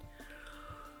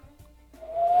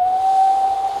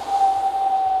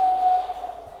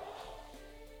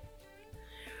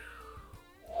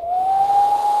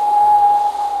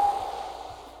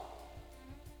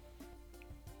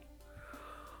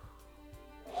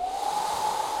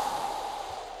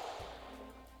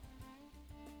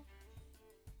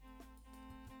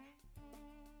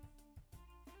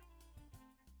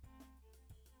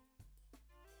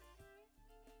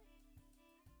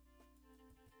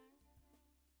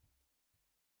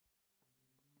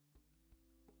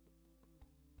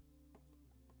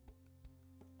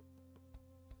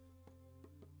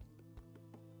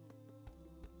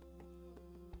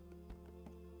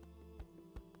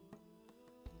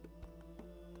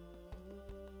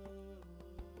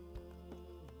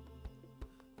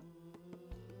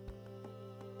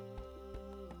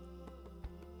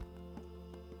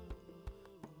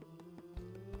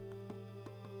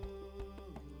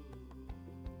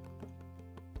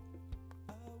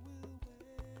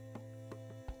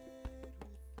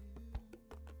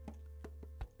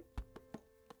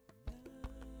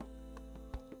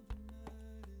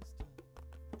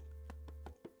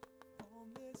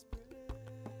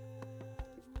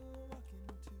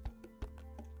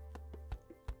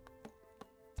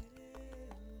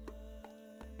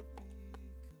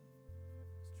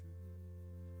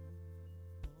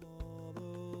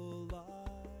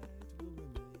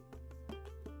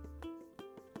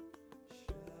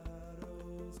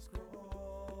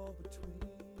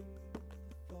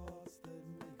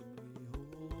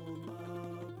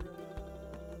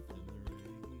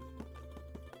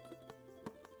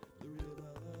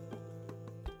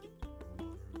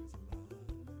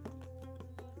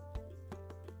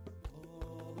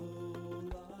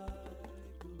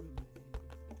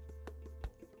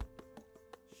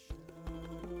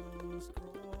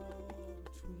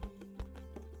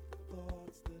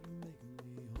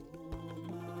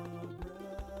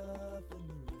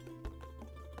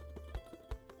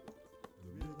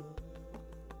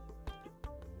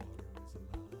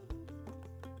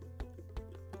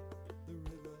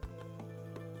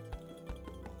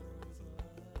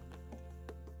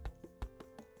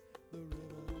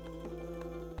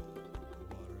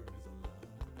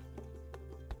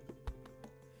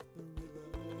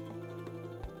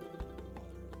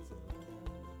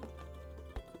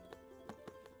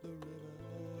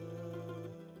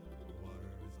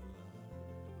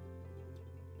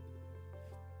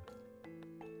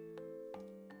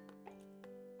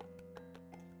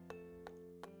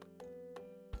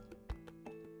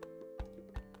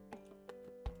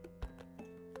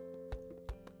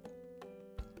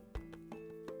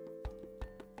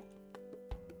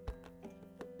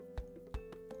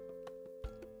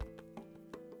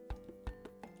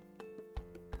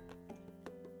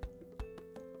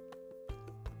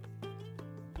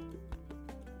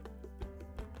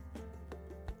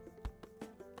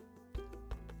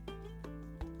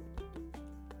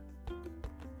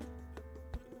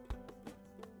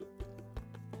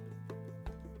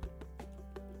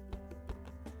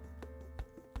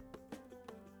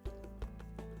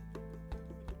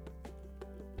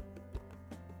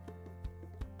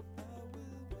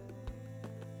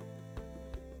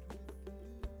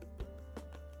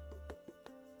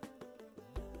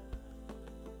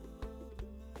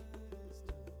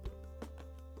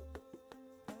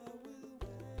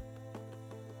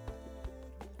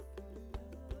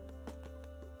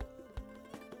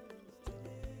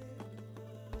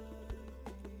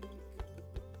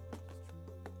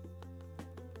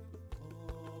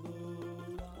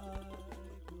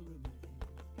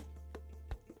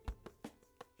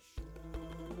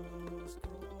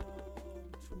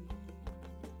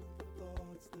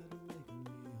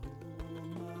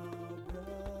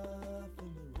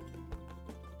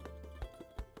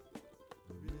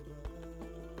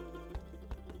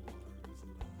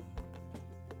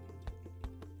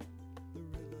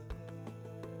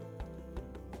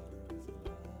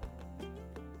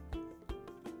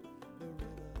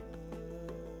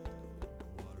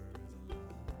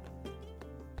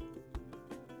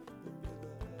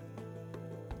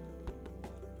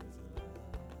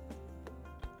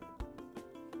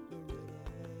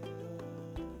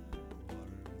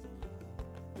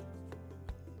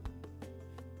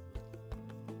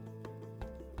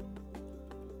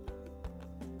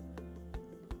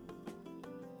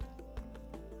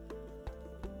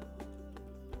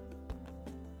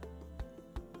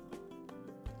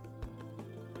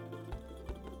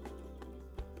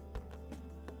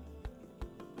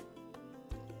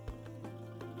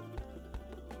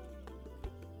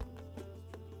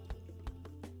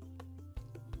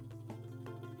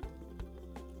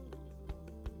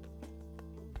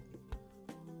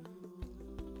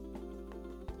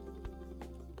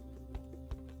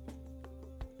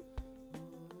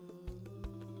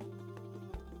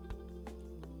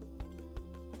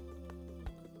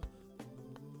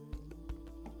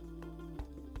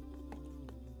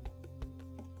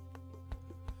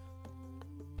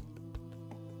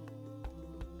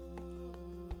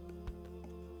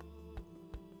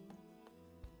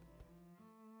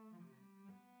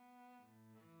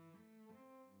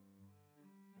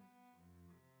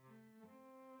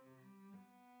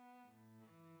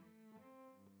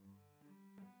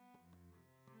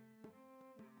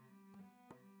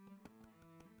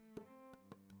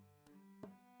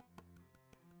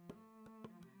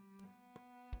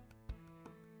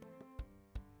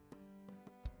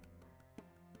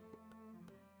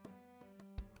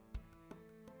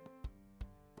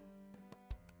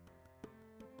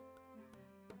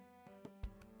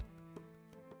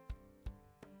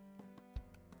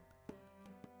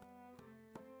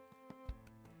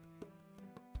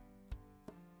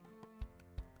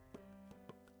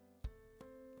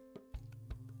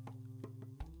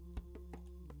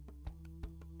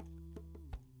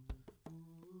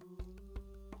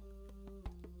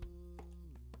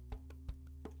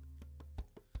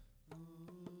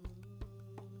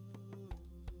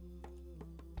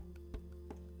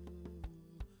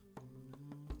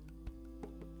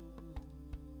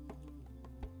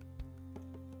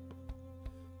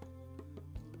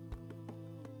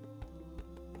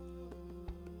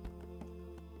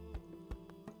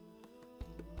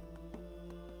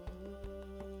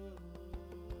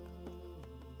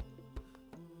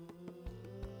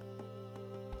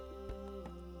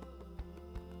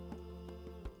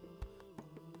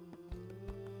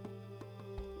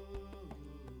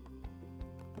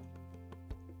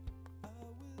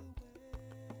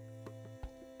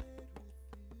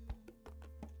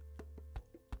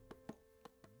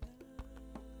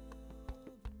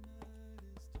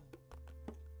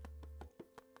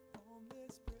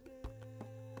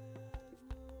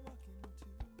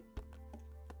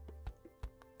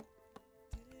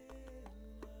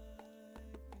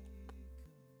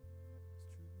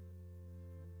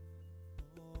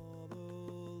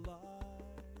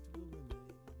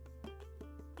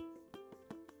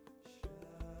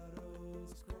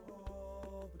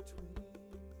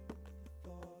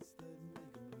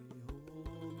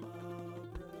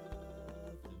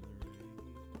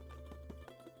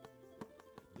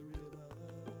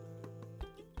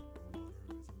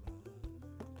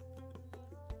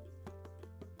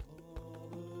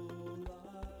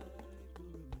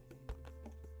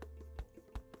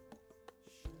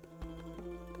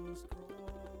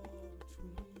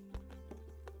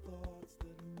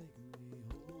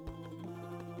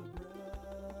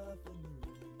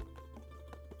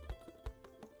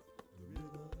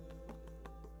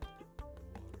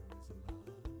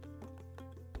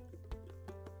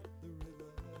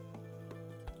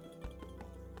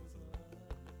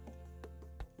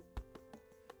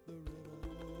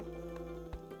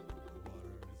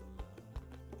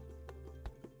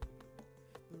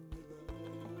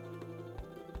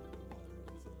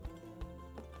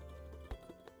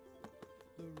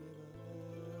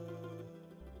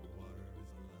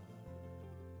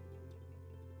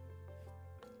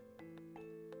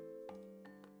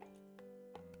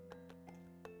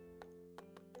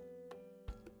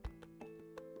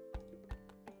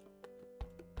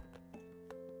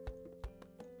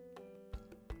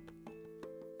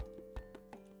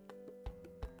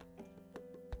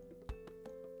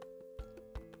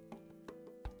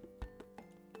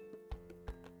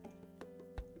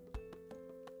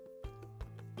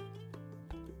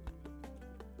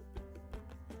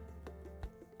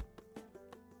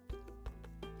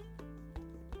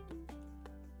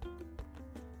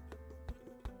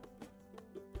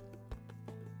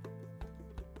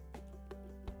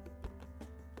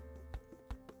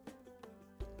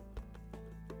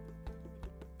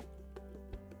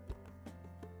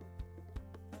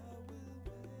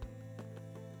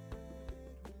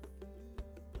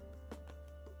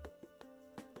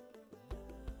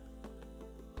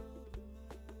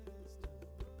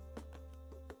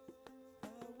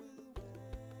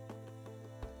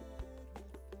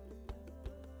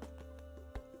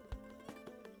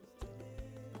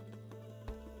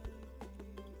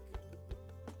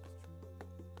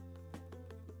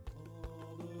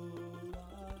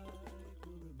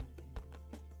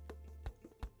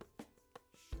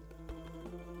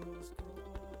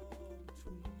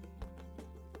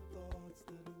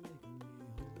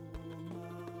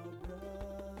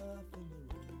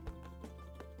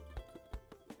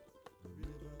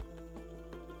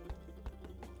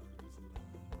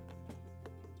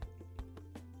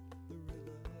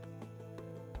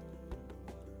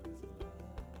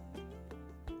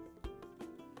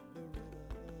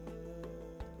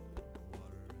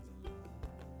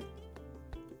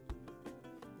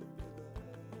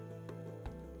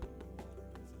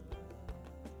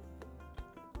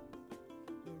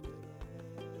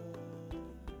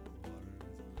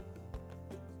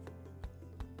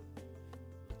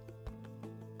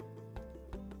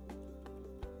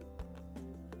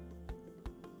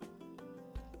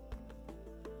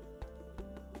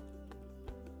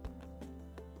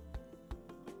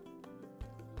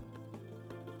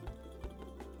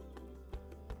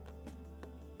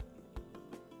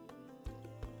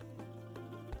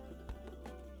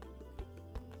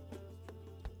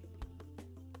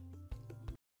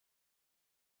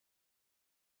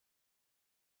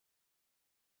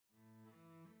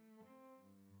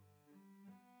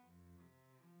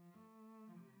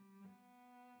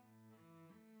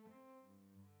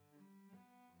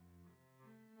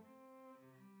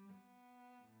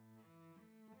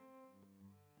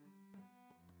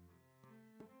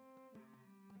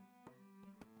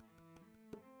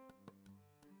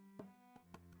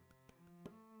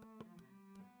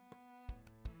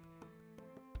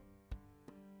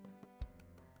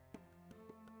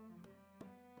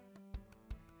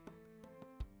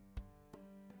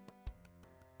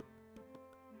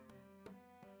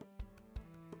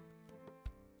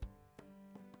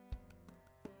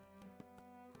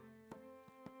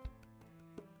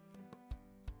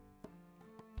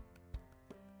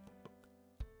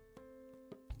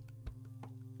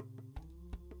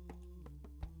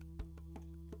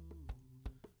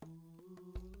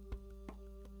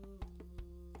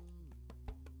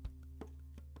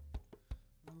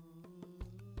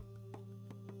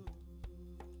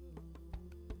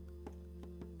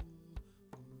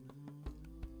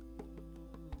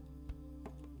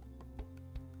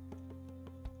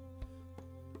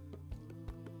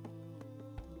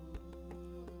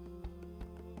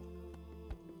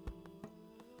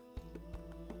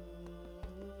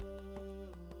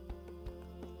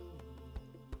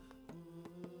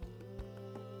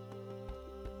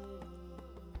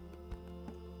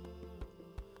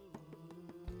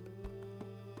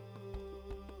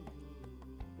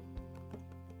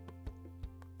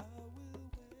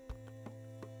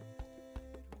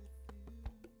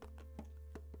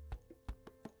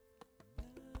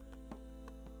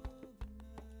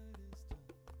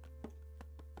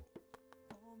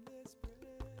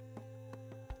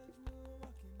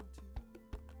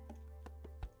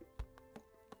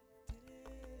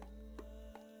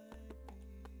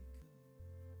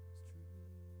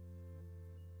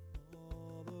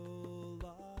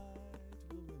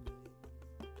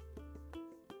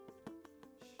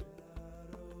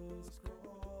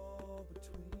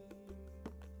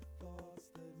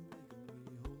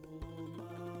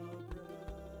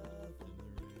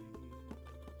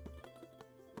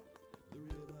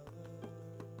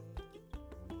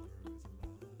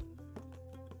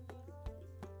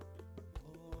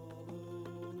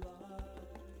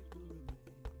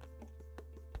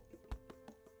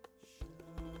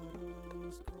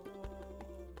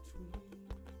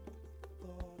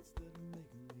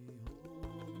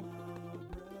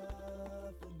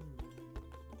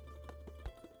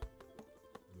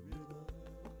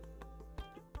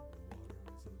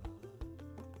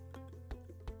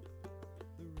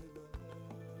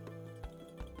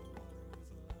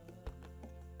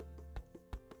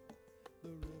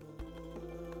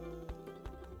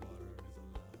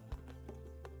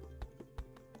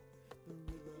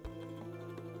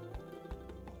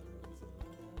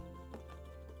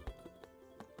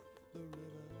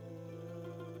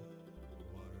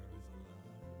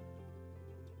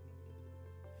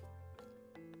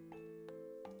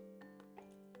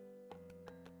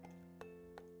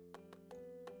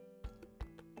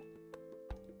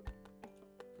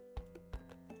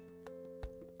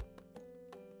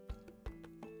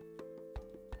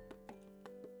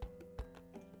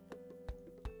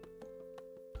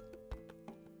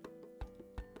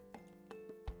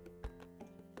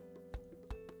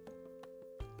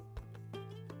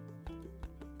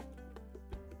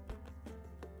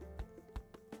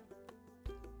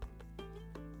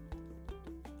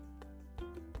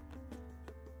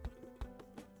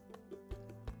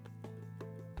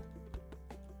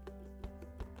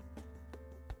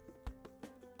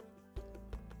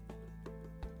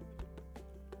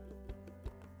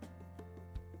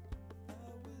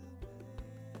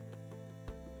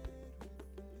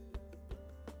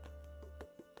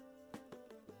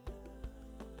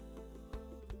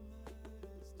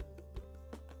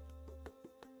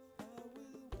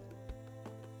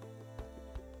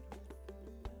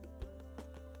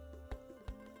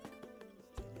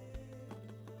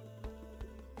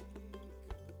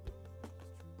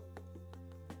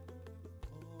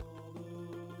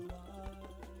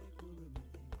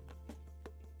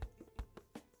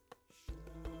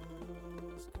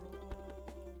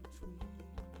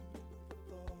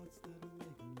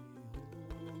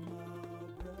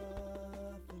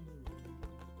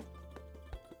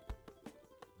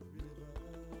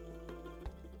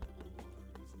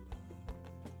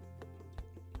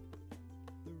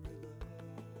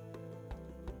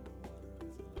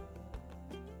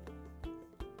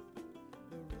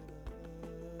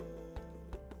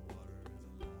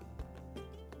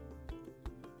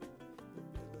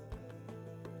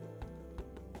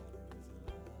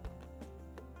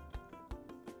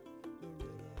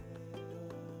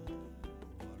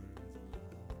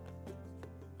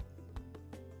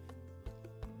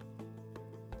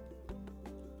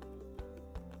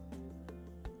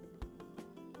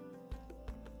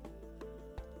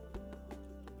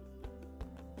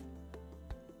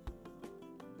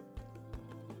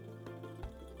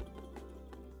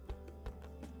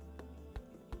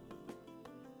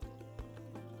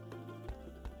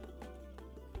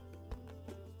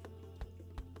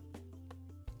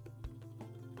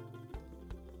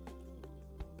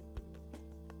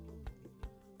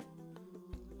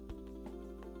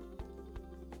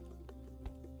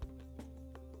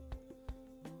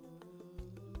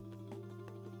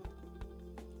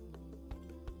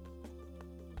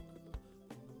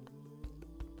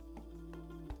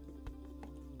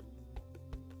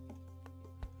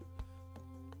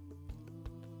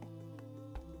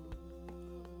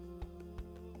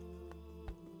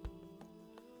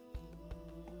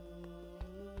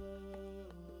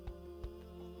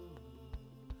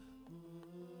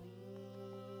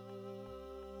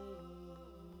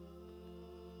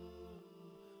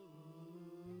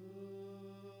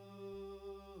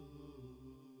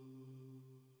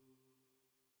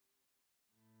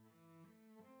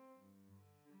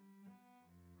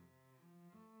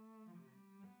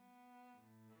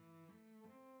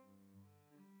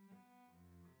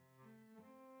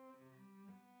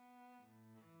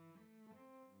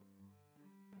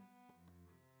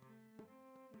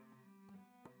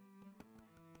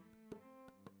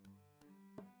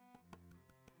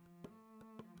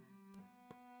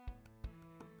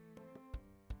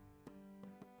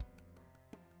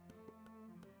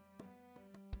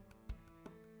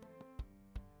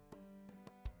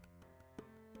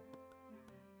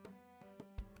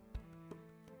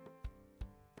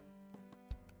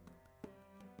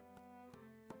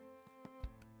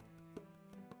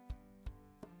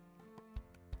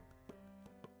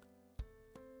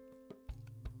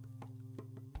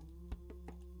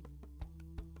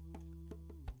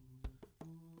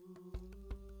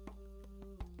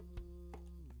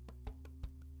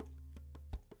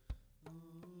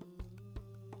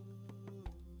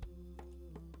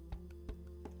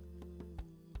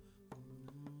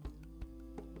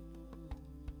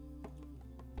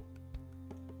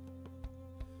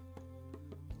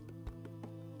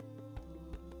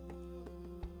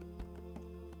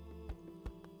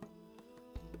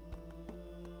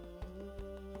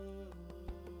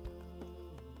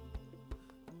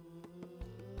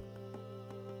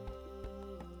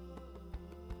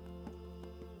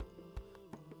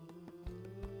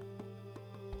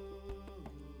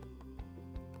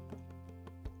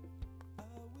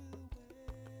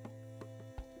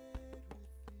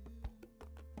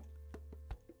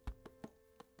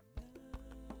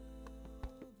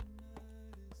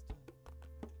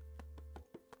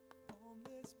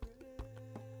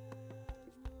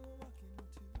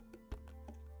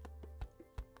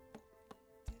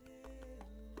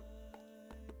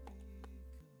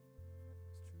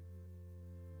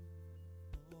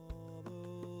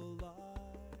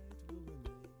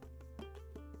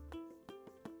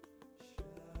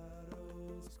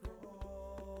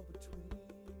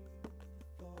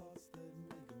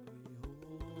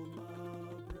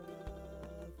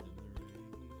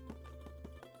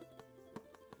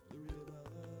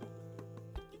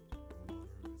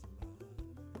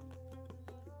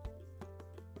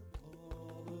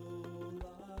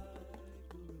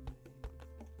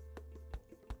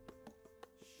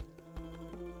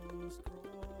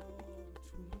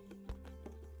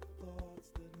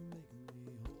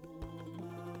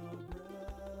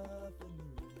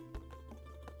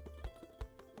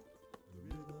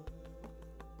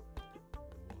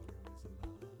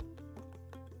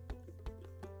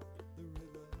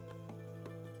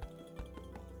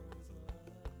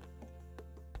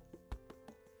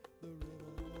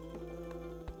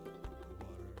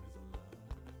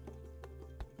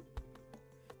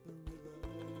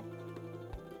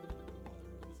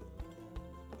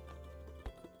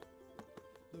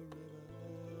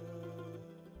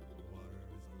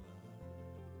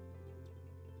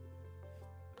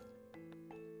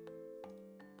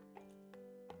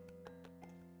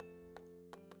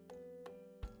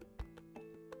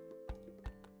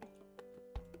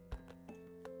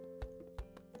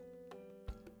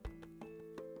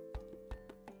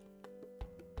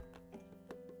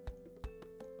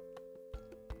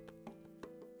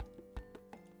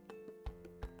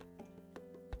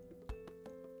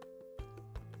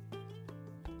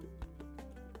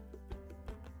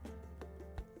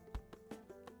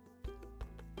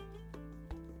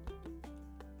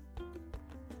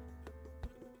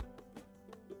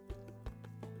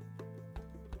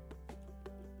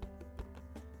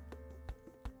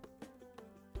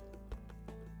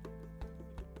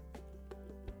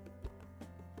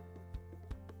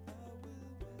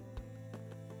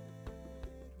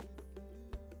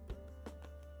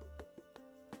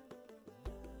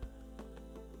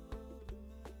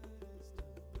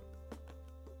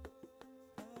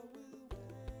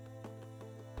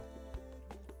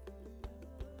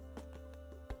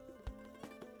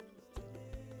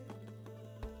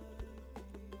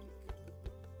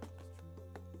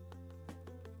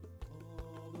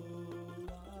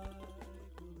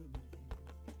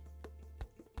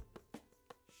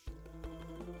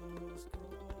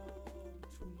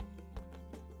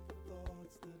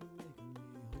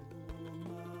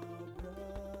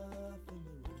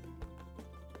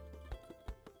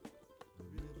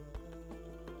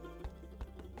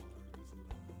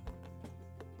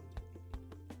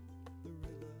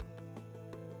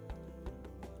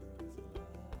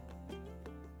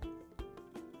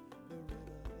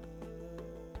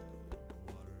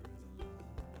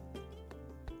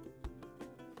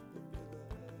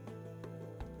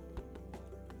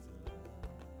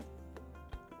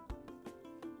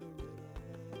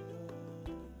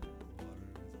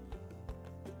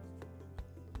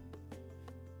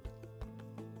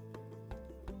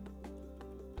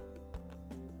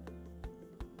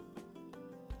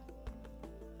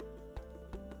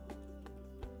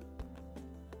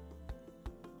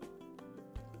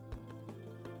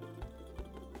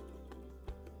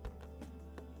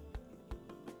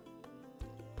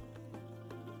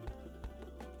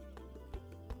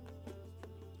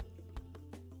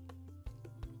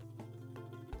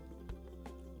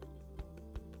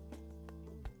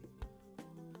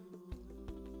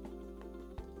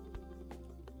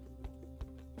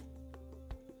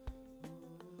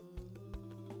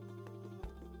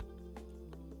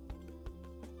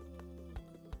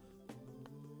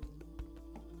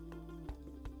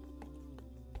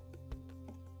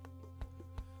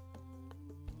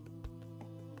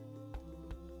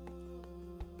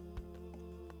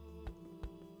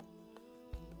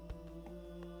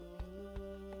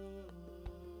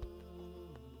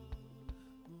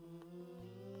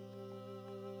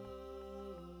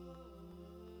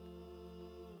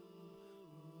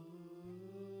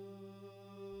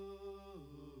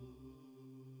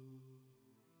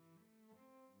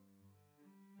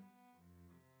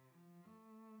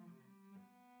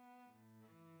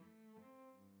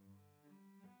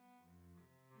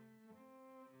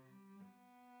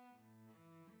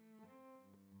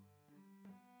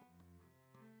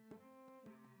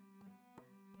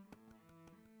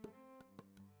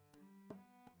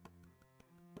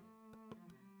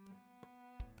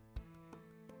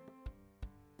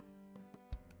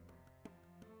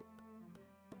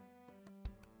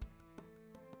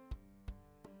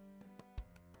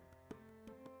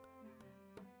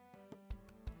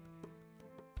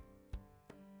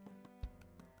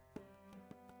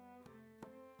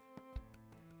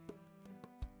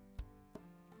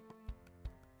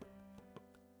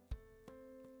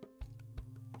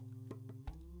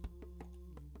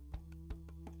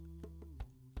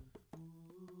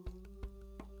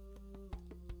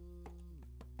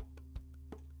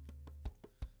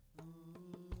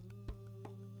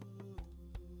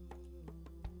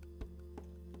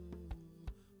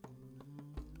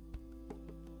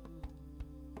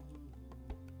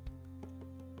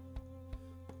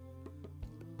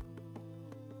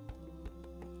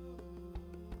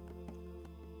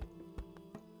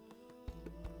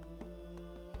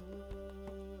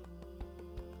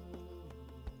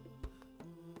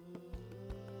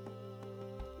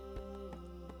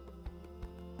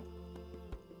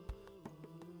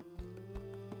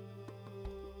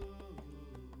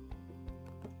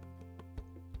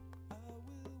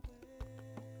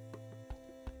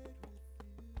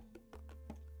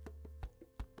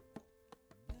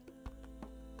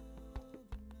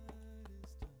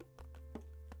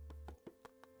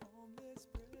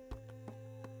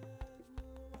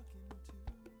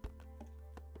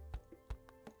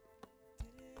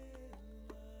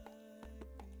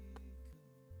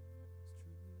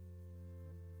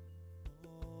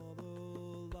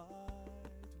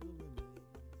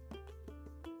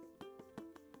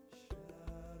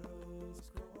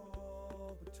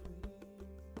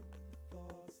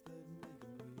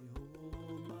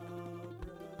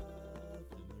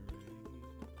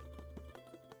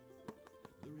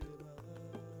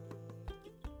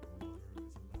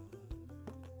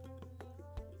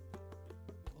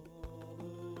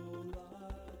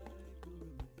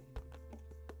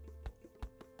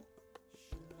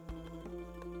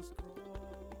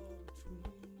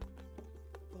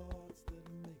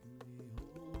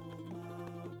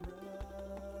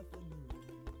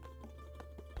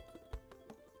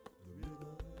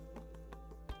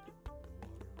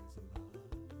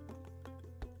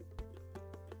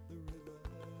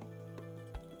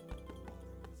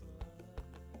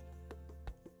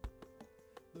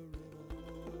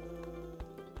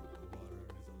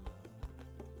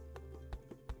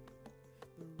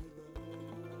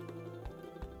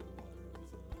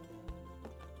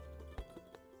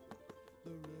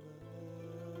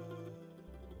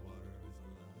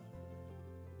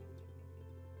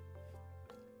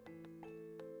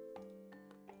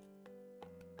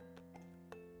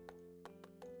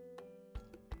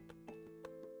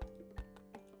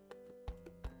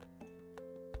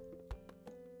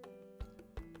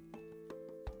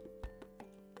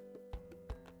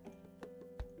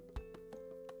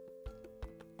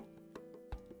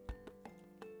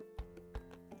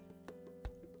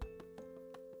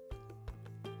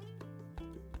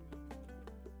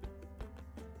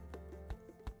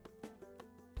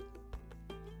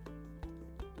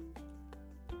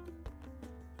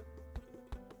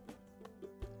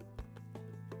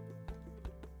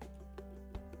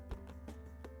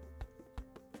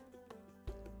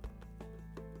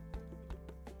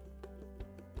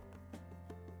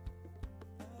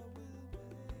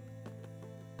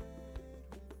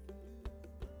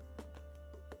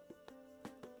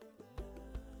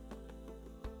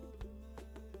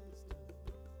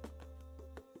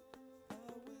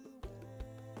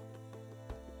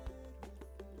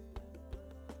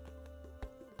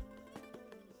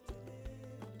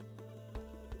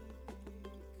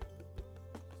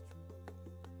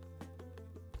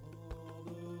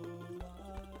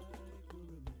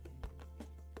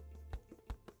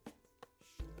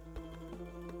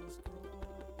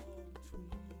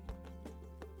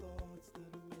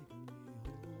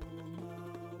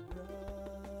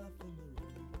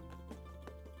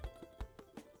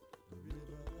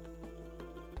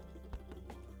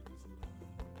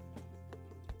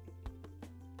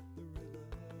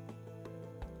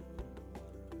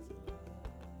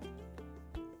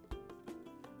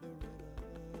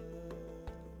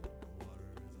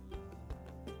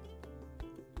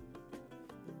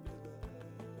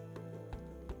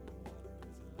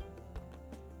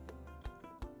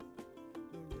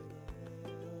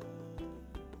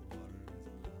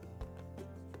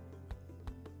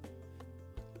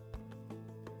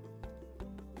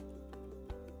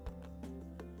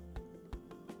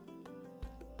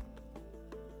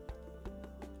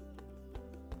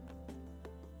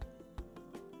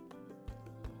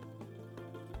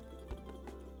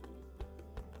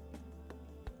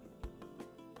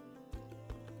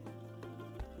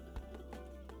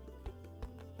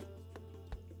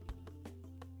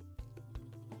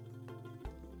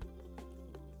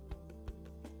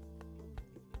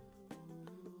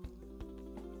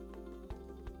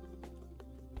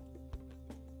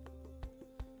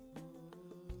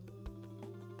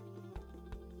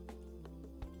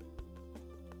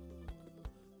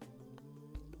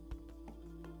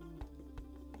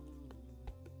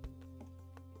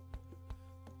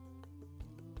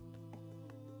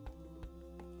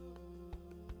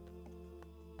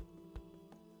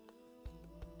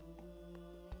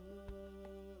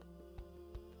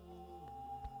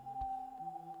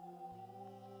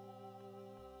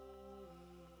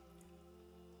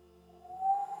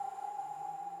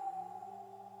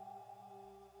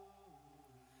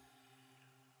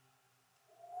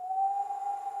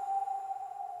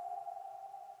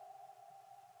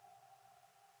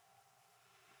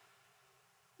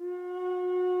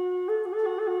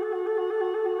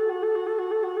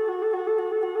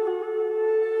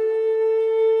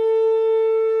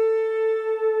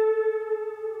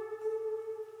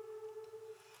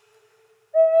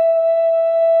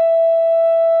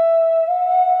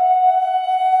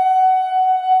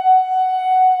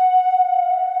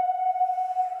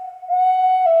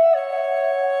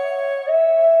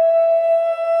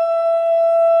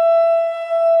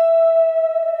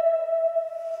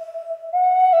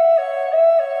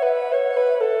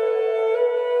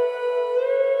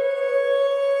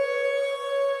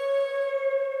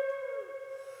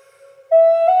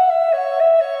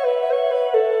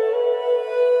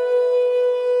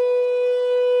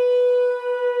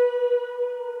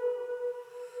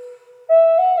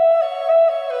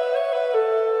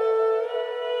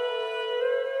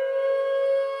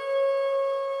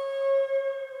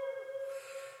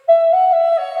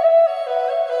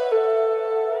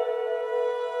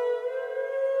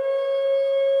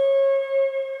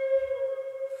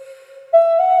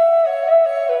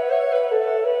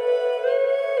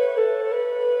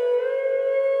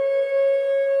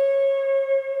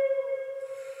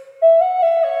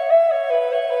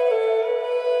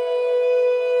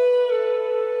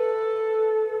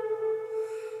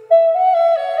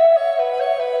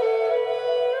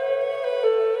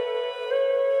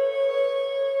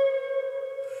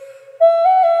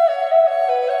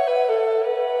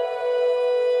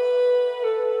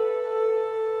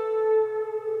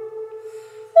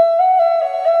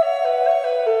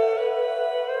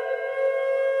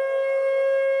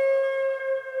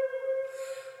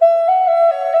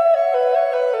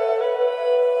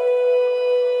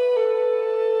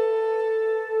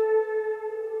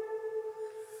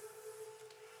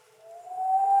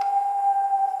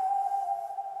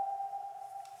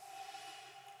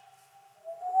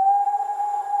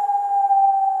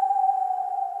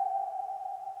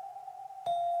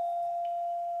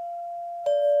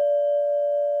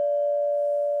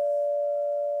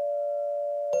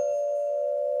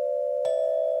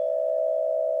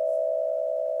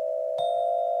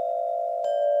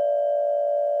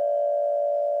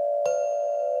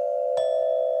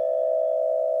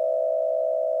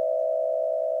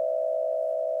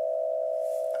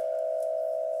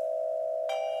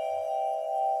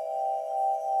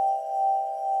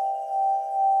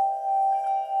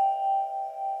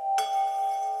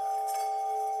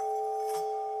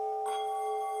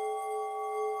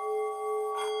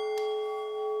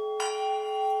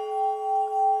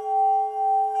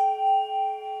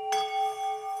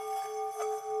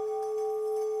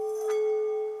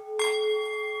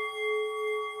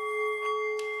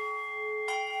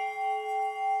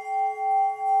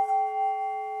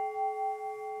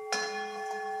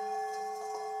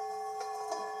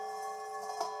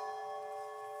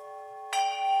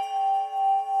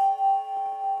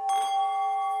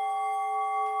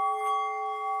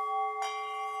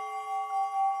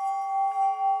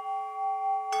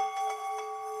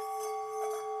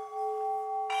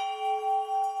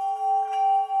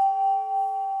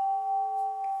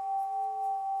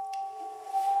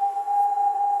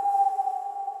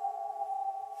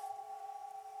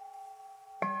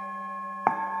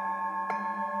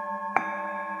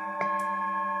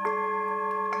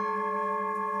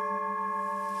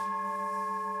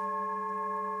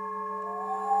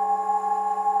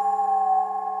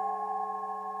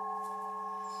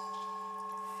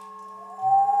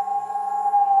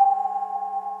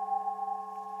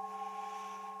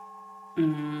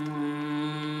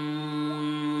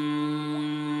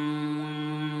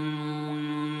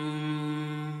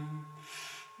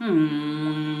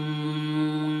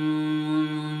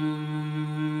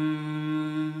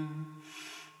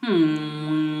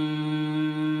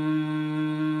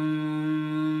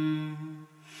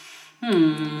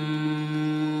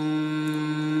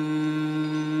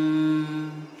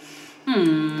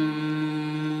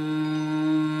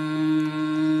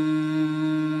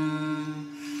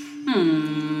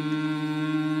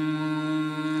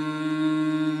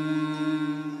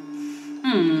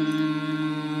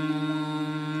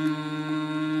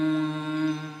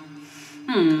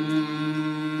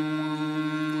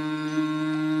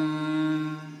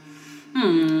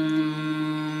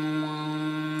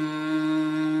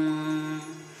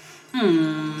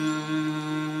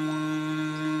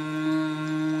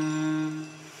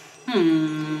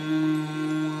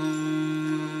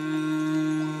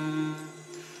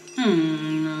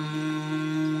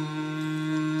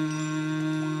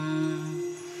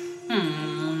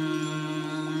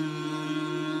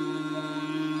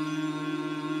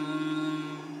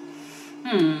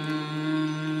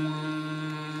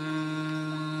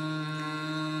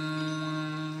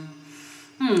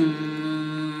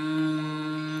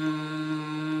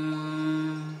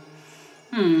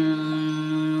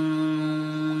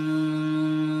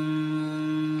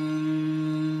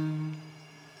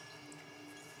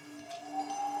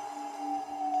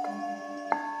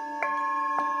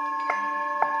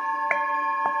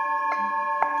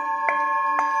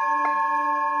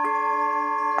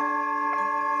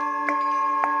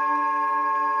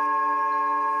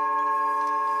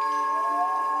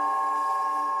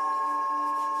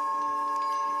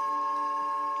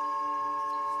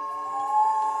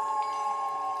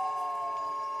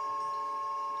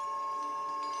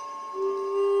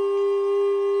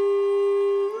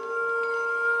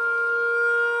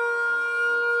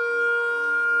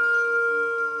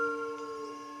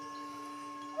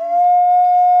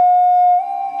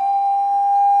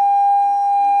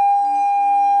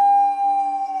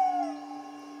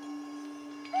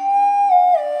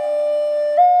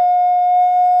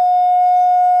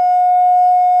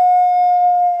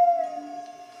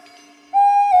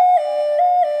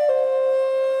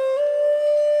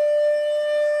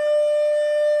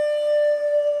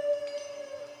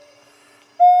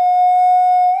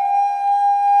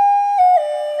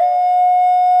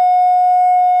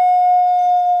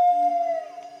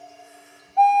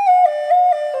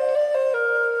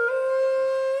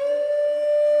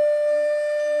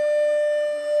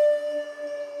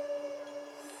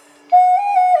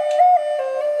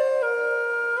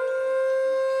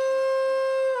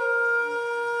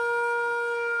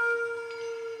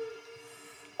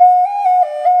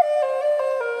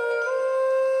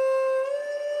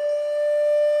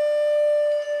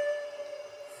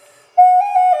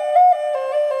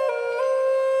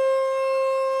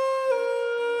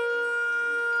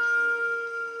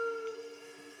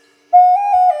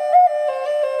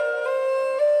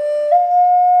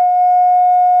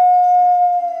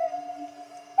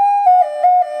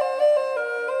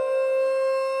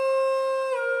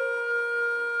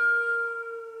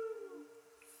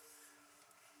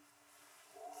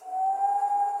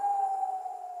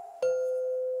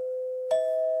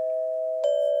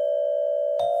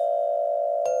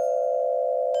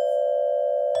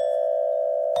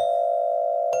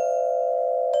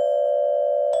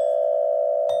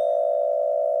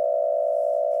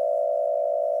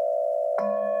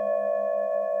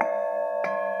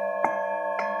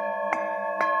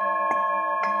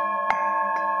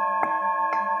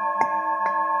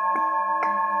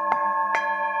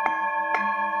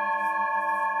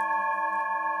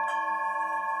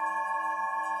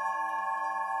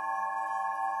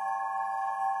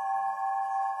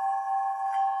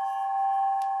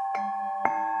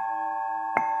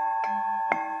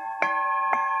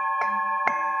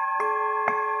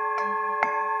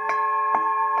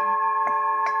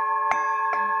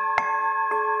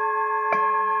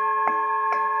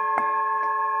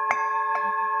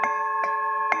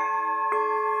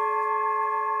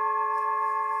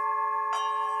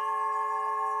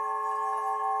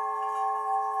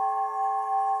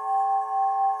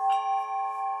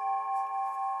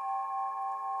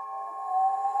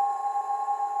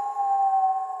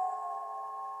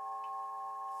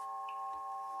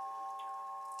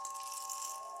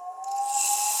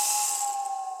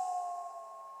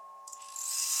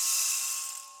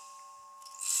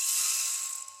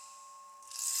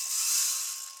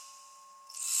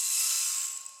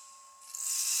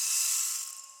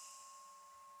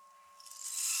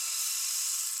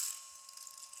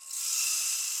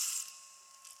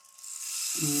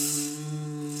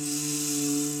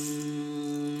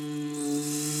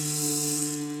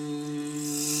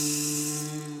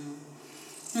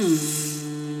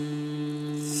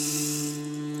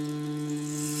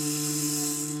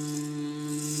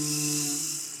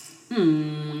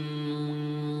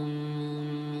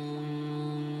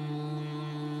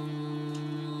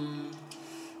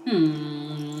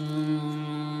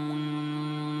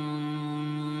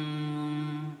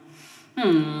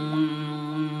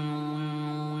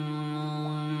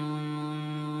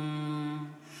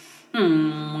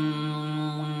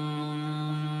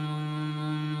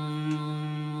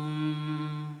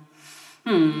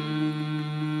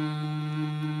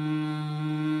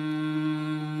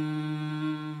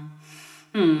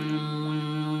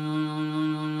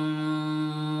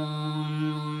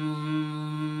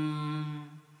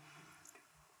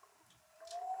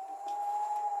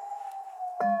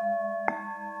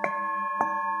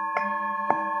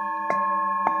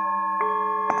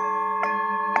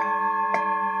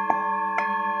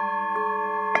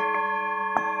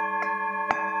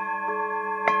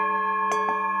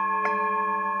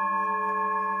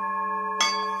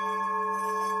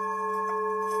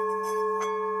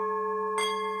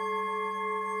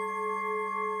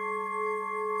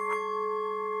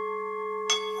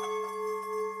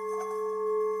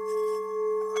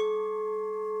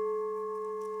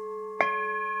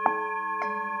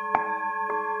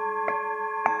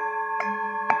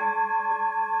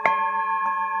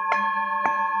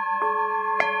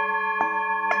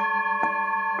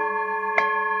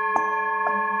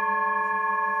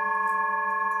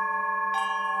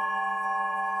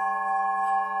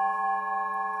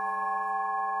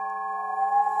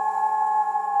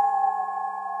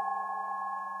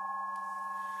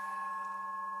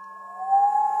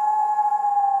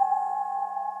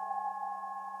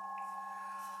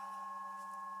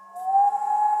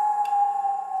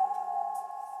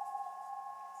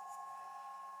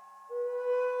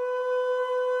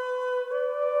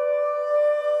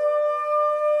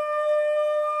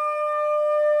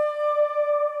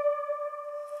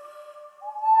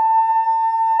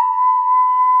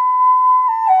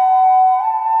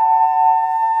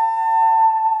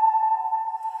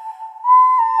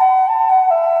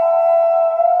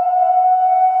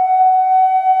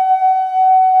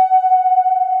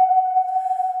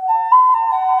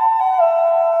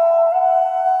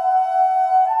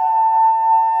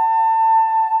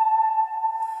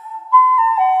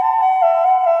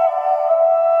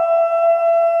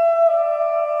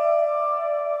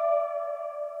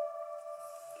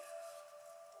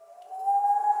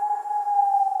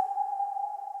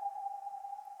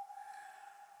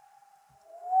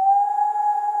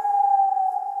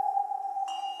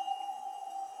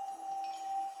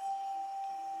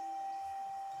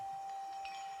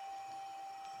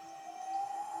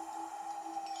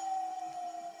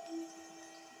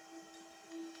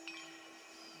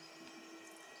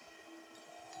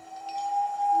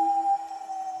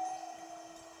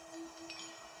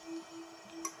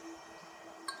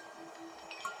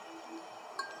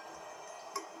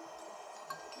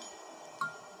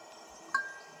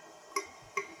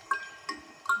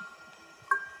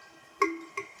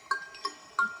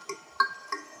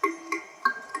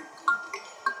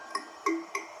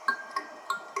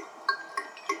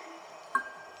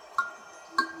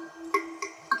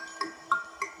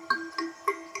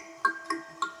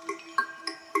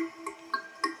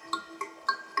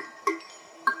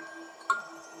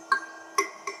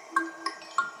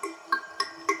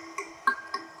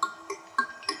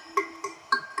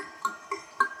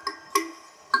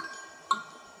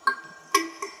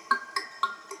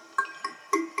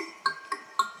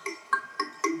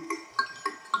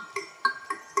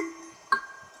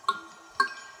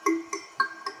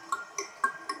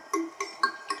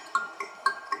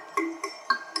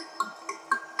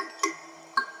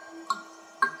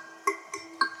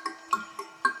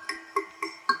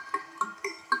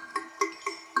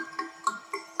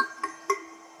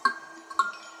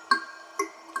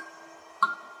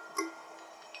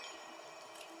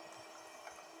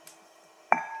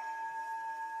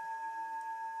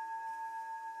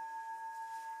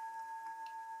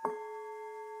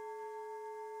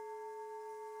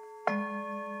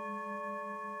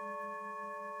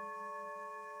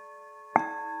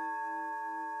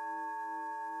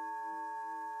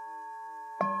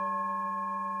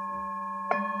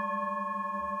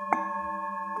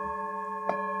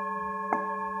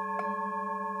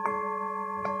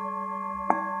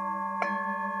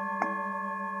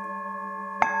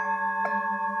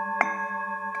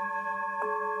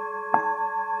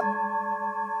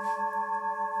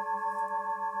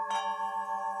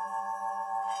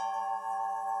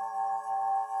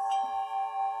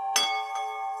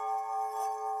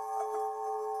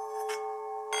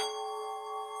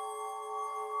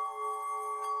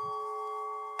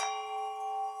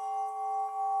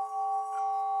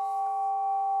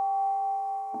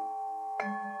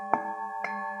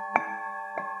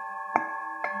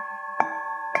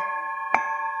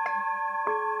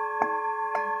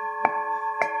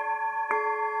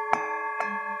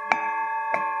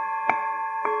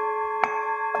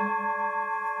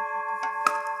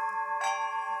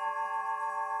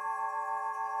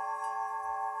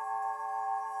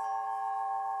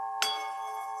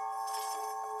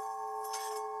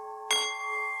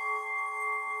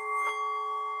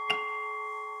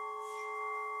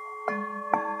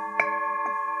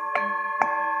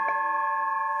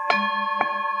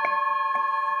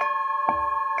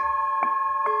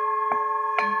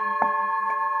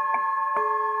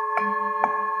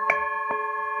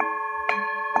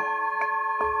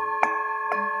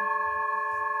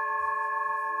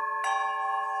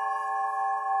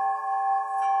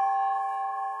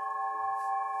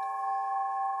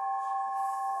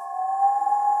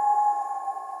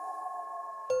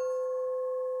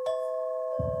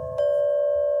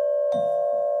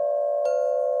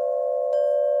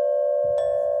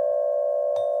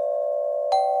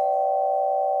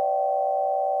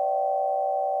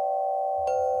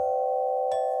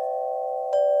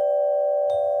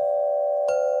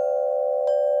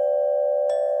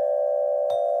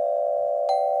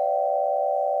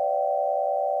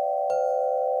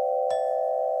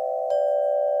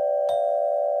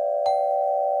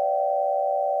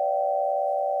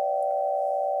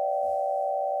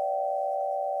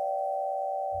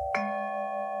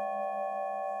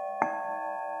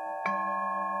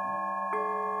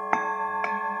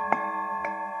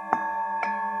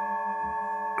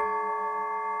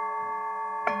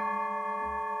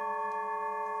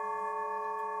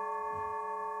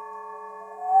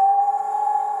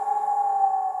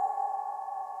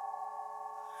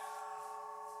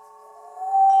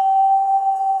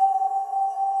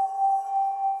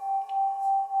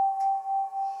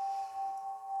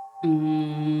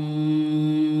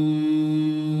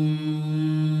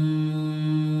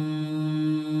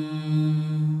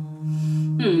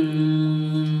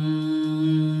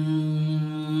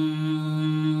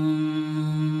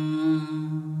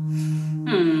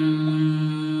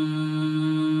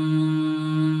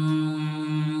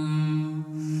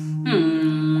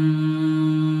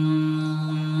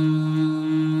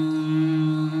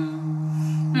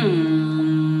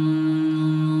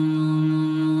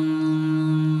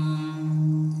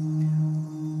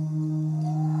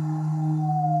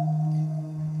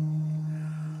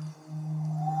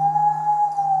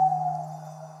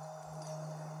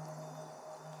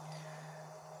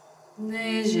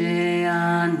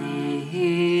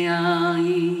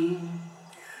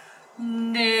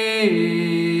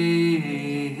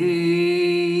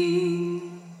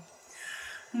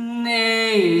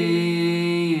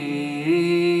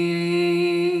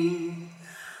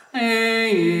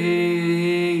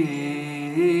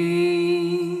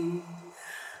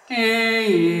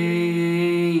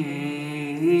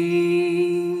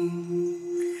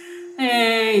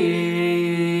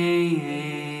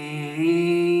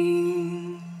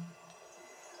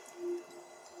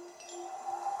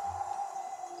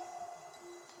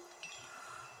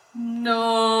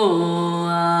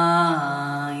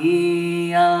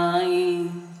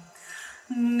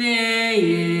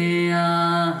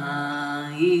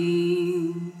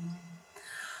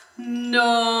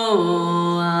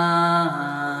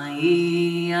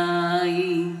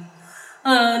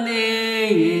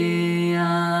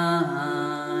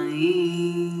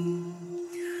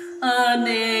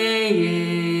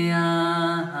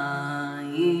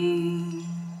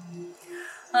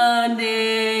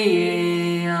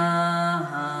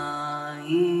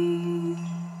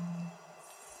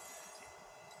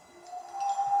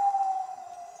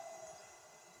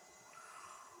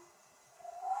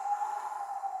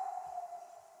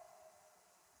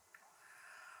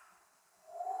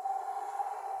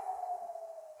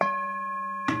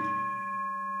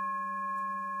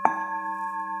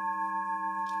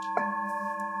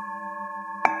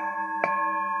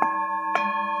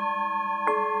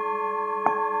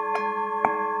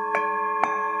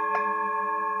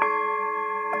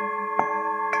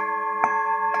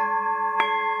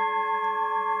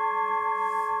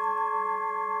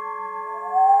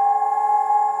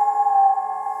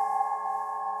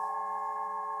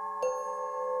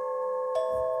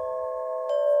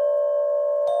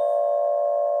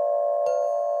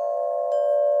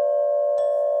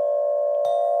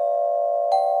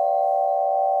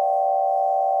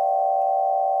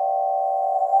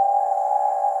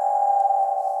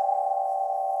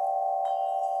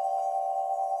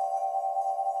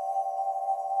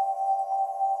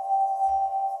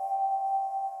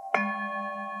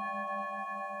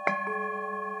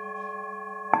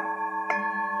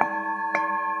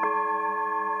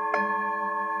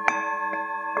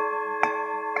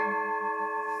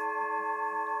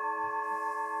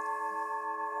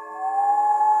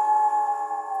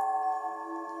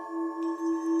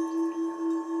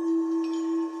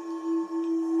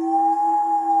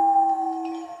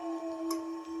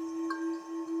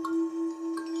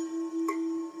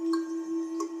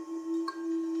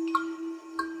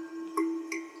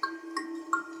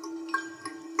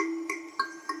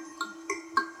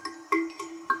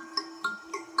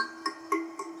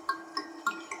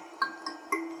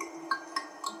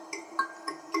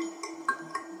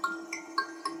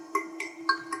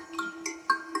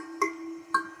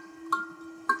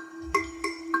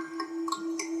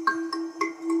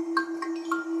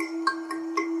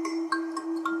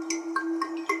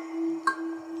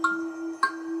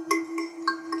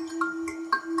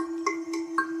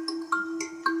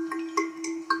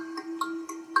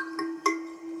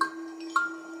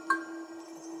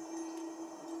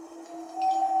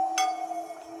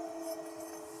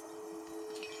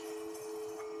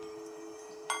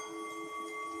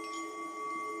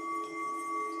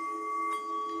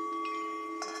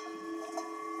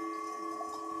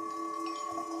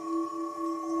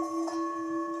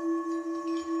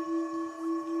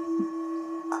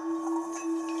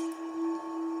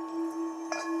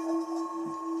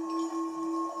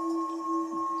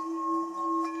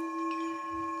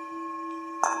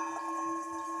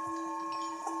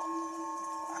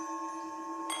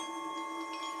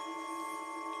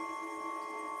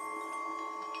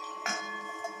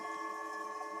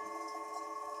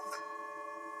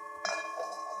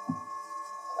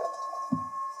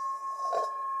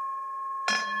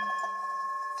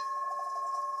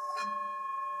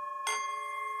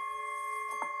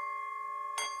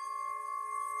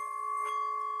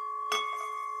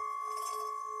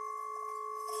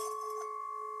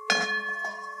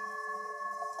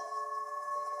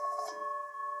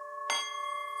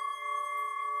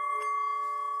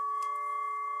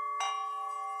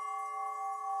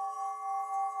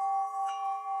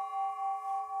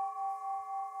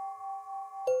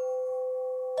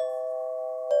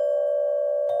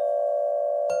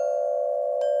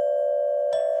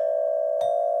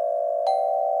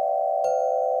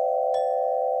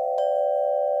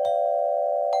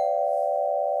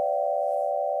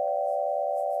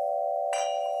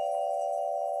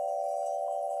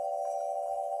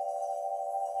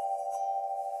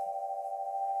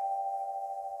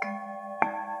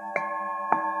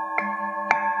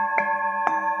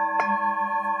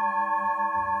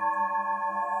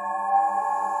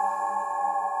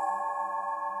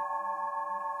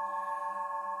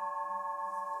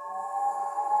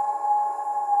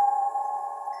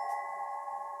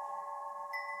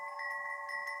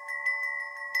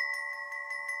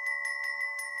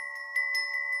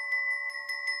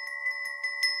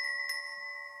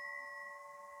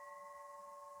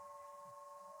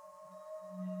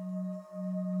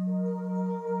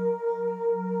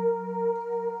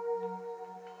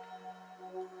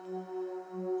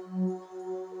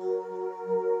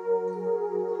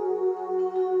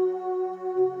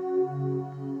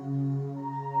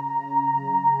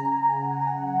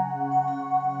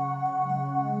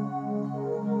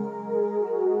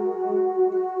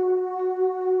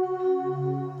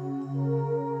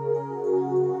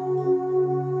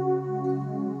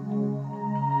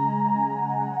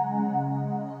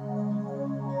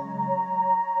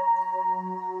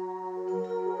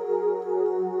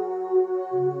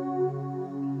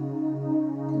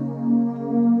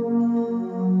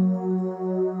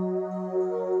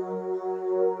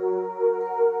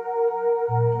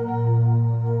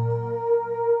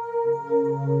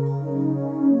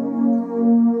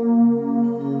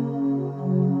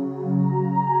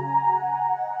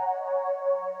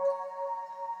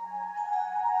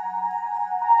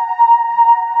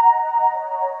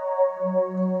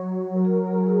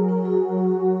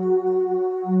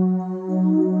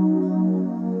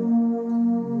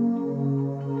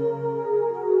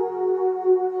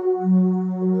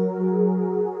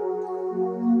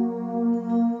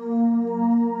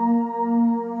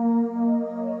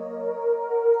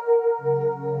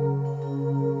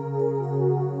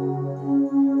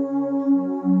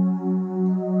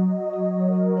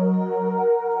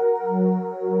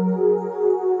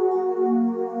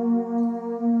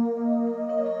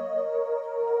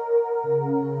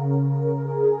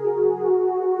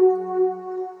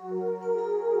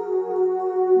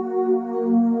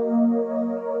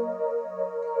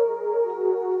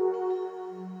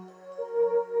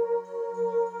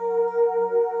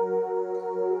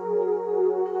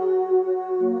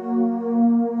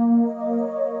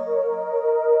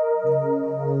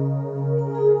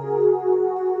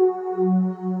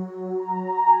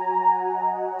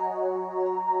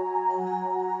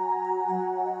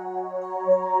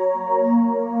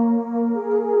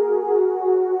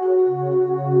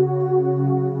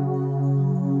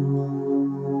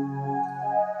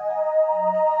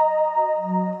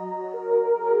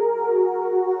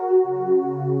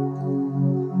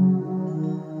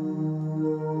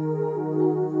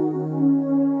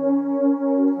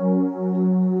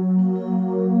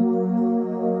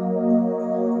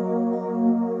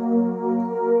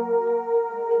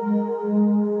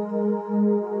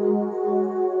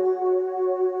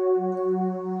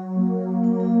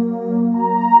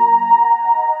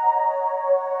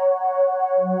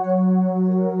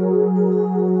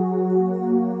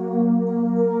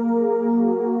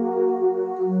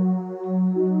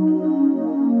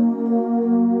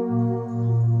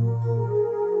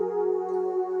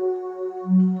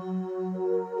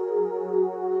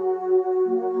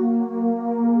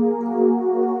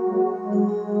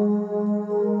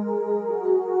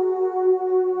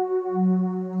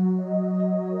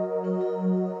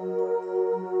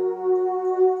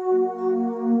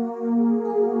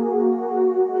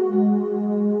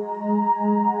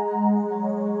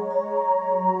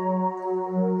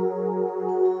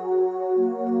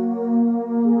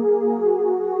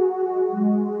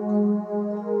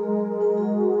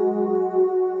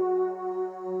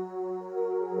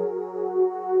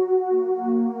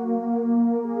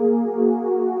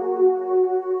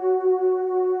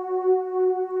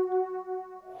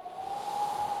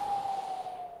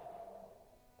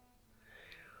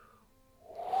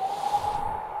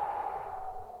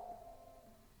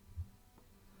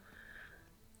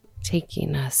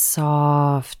 taking a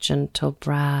soft, gentle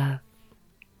breath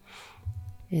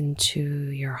into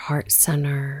your heart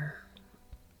center,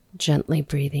 gently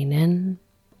breathing in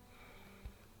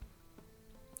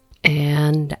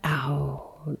and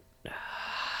out.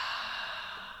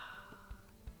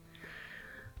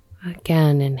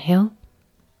 Again, inhale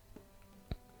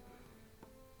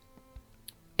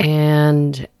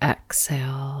and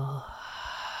exhale.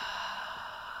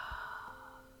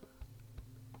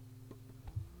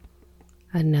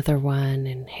 Another one,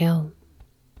 inhale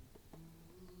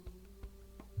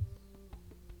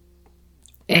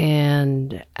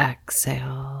and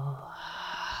exhale.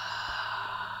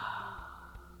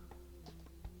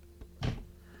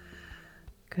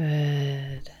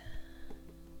 Good.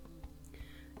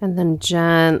 And then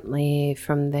gently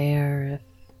from there,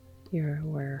 if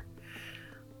we're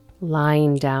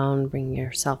lying down, bring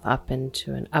yourself up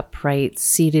into an upright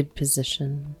seated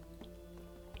position.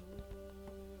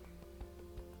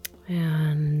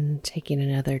 And taking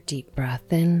another deep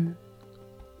breath in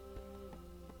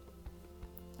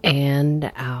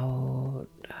and out.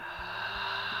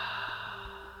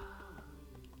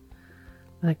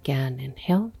 Again,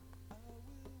 inhale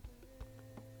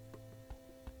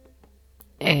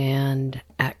and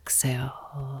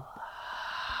exhale.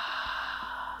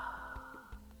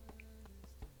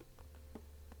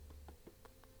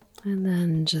 And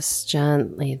then just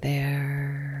gently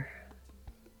there,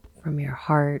 from your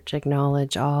heart,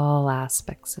 acknowledge all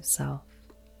aspects of self.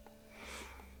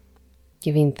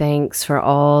 Giving thanks for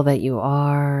all that you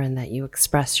are and that you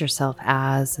express yourself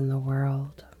as in the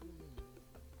world.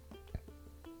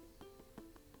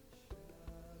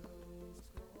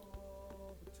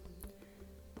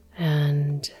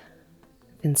 And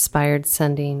inspired,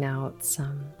 sending out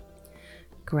some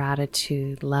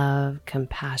gratitude, love,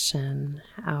 compassion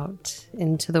out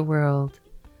into the world,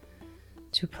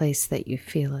 to a place that you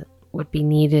feel it would be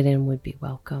needed and would be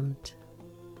welcomed.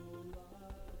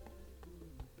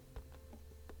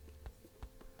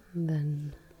 And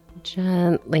then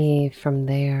gently from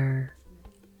there,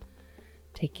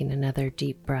 taking another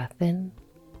deep breath in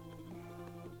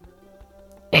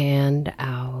and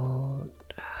out.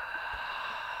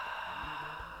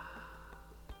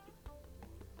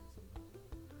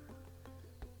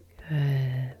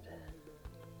 Good.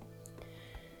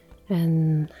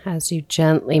 And as you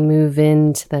gently move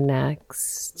into the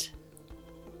next,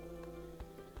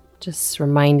 just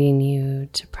reminding you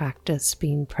to practice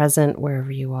being present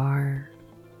wherever you are.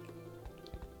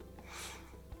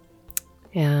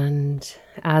 And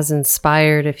as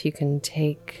inspired, if you can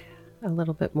take a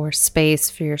little bit more space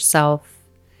for yourself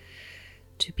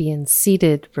to be in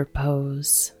seated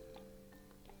repose,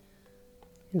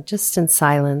 and just in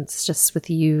silence, just with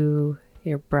you,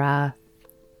 your breath,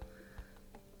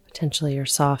 potentially your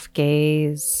soft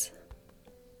gaze,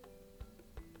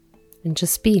 and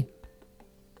just be.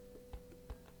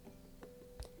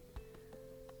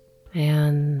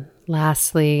 And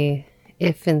lastly,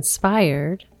 if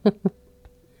inspired,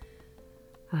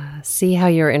 see how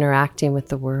you're interacting with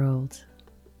the world.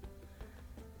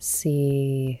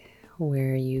 See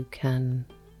where you can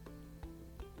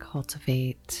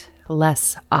cultivate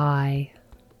less I,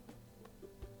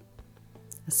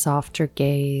 a softer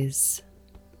gaze,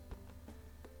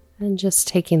 and just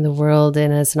taking the world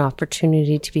in as an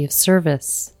opportunity to be of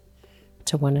service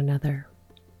to one another.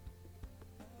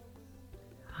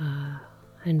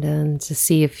 And then to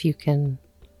see if you can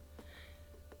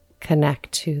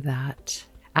connect to that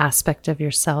aspect of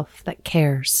yourself that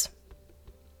cares,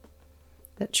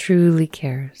 that truly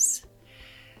cares.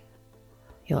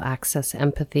 You'll access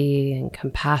empathy and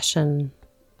compassion,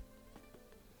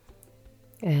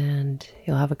 and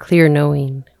you'll have a clear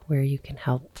knowing where you can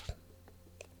help.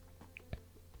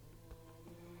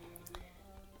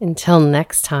 Until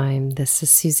next time, this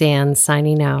is Suzanne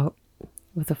signing out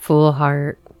with a full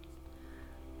heart,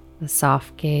 a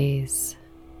soft gaze,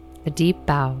 a deep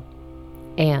bow,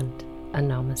 and a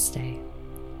namaste.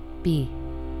 Be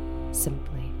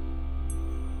simply.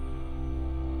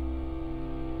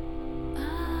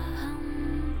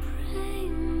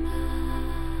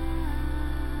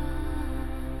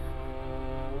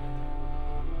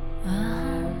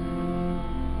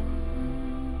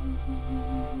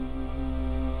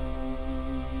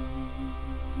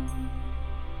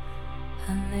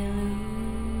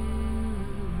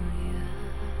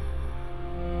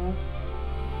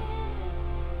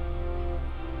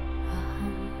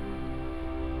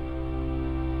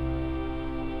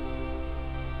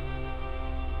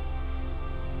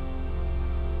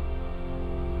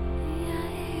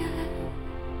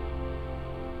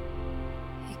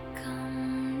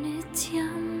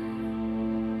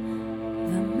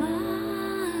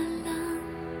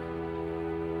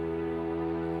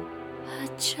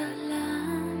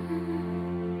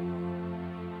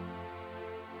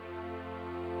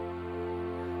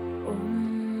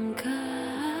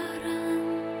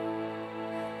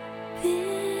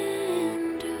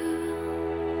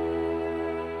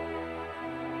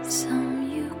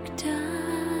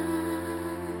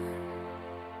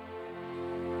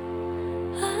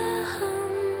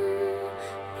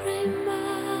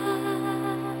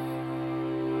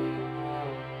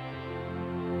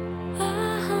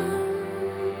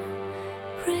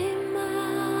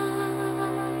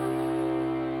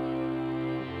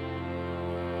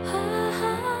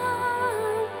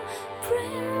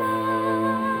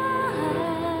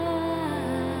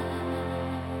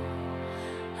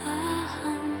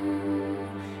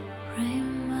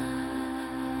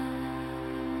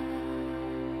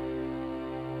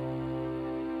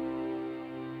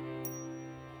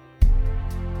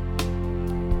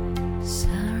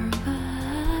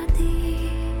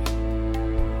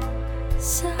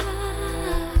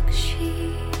 Sakshi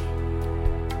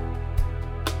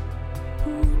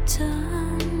Buddha